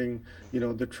understanding,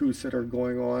 the truths that are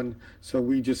going on. So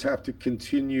we just have to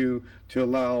continue to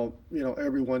allow,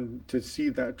 everyone to see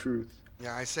that truth.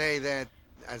 Yeah, I say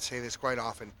this quite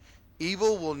often.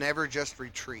 Evil will never just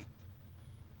retreat.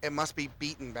 It must be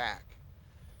beaten back.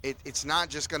 It's not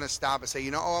just going to stop and say,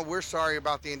 we're sorry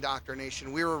about the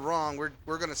indoctrination. We were wrong.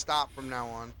 We're going to stop from now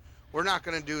on. We're not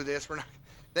going to do this.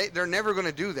 They're never going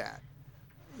to do that.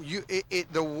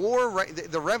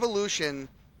 The revolution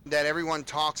that everyone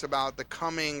talks about, the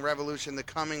coming revolution, the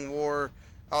coming war,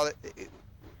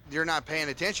 you're not paying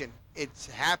attention. It's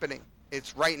happening.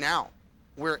 It's right now.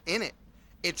 We're in it.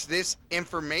 It's this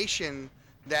information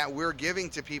that we're giving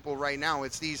to people right now.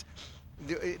 It's these.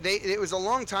 It was a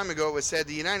long time ago. It was said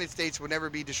the United States would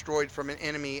never be destroyed from an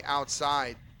enemy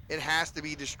outside. It has to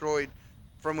be destroyed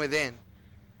from within.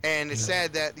 And it's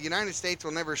said that the United States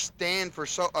will never stand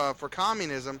for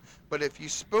communism, but if you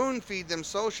spoon feed them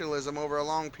socialism over a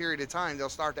long period of time, they'll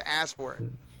start to ask for it.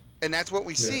 And that's what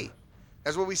we see.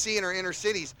 That's what we see in our inner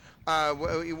cities.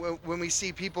 When we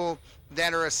see people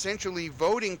that are essentially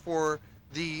voting for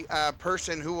the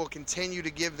person who will continue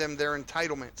to give them their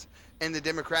entitlements. And the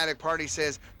Democratic Party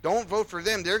says, don't vote for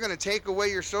them. They're going to take away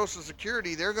your Social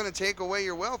Security. They're going to take away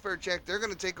your welfare check. They're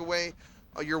going to take away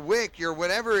your WIC, your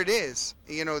whatever it is.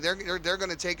 They're going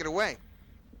to take it away.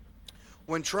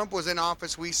 When Trump was in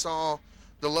office, we saw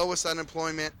the lowest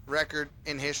unemployment record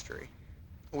in history.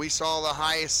 We saw the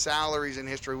highest salaries in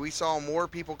history. We saw more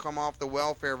people come off the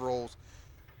welfare rolls.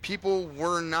 People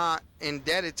were not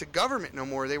indebted to government no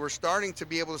more. They were starting to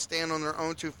be able to stand on their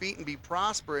own 2 feet and be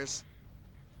prosperous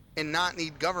and not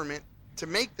need government to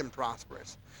make them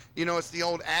prosperous. It's the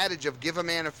old adage of give a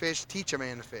man a fish, teach a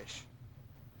man to fish.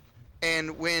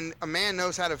 And when a man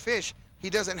knows how to fish, he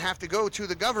doesn't have to go to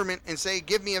the government and say,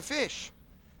 give me a fish.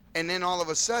 And then all of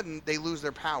a sudden, they lose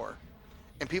their power.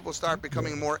 And people start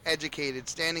becoming more educated,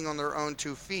 standing on their own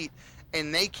 2 feet.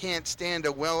 And they can't stand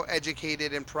a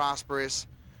well-educated and prosperous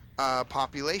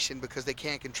population because they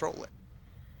can't control it.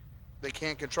 They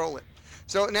can't control it.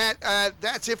 So, Nat,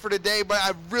 that's it for today, but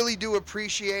I really do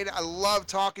appreciate it. I love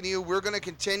talking to you. We're going to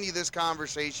continue this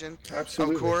conversation.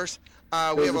 Absolutely. Of course.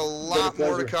 We have a lot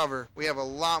more to cover.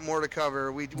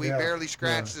 We barely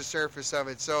scratched the surface of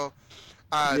it. So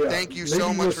thank you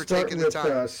so much for taking the time.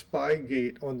 Maybe we'll start with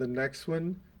Spygate on the next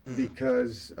one,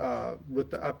 because with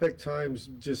the Epoch Times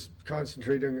just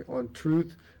concentrating on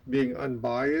truth, being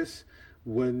unbiased,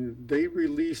 when they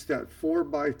released that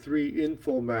 4x3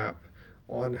 info map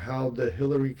on how the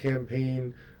Hillary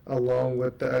campaign, along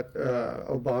with that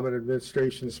Obama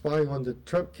administration spying on the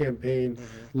Trump campaign,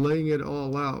 laying it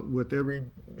all out with every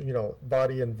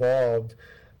body involved,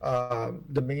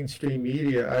 the mainstream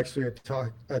media actually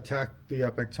attacked the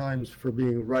Epoch Times for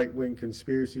being right-wing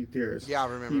conspiracy theorists. Yeah, I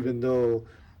remember. Even though,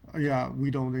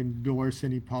 we don't endorse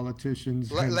any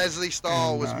politicians. Leslie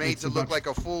Stahl was made to look like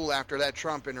a fool after that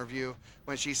Trump interview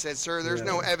when she said, sir, there's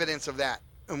no evidence of that.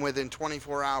 And within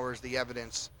 24 hours, the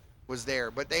evidence was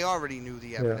there. But they already knew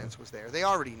the evidence was there. They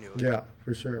already knew it. Yeah,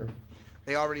 for sure.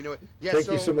 They already knew it. Yeah,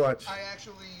 Thank you so much. I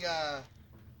actually, I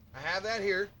have that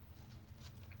here.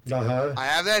 Uh-huh. I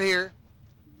have that here.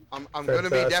 I'm going to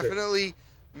be definitely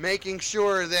making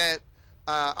sure that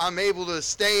I'm able to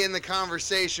stay in the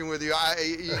conversation with you.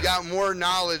 You got more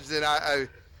knowledge than I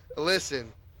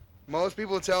listen. Most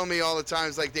people tell me all the time,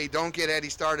 it's like they don't get Eddie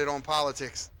started on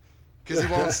politics because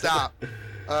he won't stop.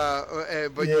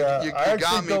 But Yeah, you I got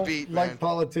actually me don't beat, like man.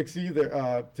 politics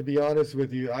either. To be honest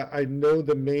with you, I know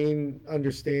the main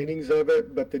understandings of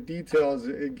it, but the details,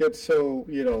 it gets so,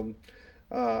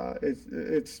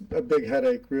 it's a big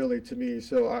headache really to me.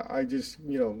 So I just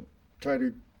try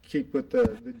to keep with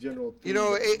the general theme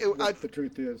of what the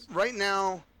truth is. Right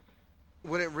now,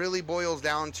 what it really boils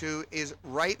down to is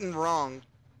right and wrong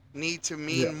need to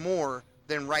mean more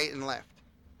than right and left.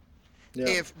 Yeah.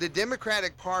 If the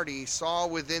Democratic Party saw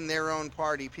within their own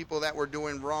party people that were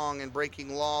doing wrong and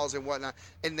breaking laws and whatnot,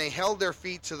 and they held their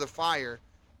feet to the fire,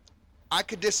 I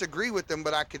could disagree with them,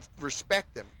 but I could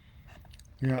respect them.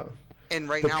 Yeah. And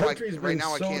right The now, country's I been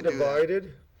can't so do that.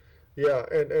 divided. Yeah,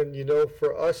 and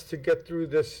for us to get through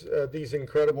these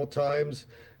incredible times,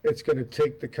 it's going to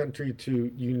take the country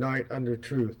to unite under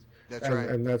truth. That's right.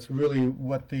 And that's really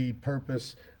what the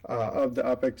purpose of the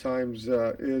Epic Times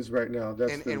is right now.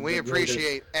 That's And we the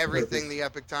appreciate greatest everything purpose. the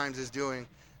Epic Times is doing.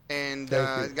 And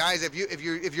Thank you. guys,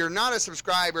 if you're not a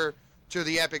subscriber to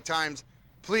the Epic Times,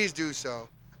 please do so.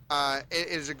 It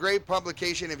is a great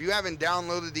publication. If you haven't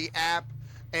downloaded the app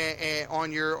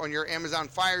on your Amazon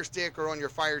Fire Stick or on your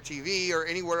Fire TV or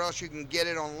anywhere else you can get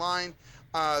it online,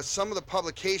 some of the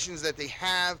publications that they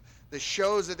have, the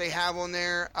shows that they have on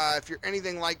there, if you're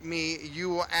anything like me, you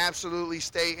will absolutely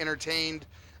stay entertained.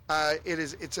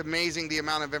 It's amazing the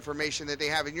amount of information that they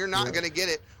have, and you're not going to get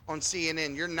it on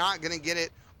CNN. You're not going to get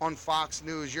it on Fox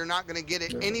News. You're not going to get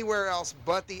it anywhere else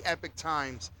but the Epic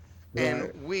Times.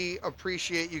 And we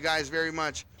appreciate you guys very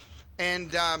much.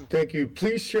 And Thank you.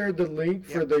 Please share the link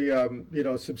for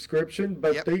the subscription,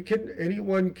 but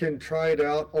anyone can try it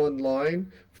out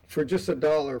online for just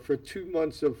 $1 for 2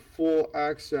 months of full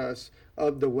access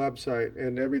of the website,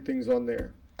 and everything's on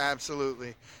there.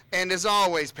 absolutely. And as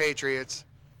always, Patriots,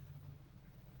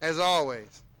 as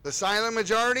always, the silent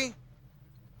majority,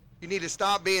 you need to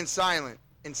stop being silent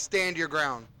and stand your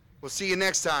ground. We'll see you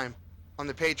next time on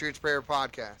the Patriots Prayer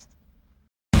Podcast.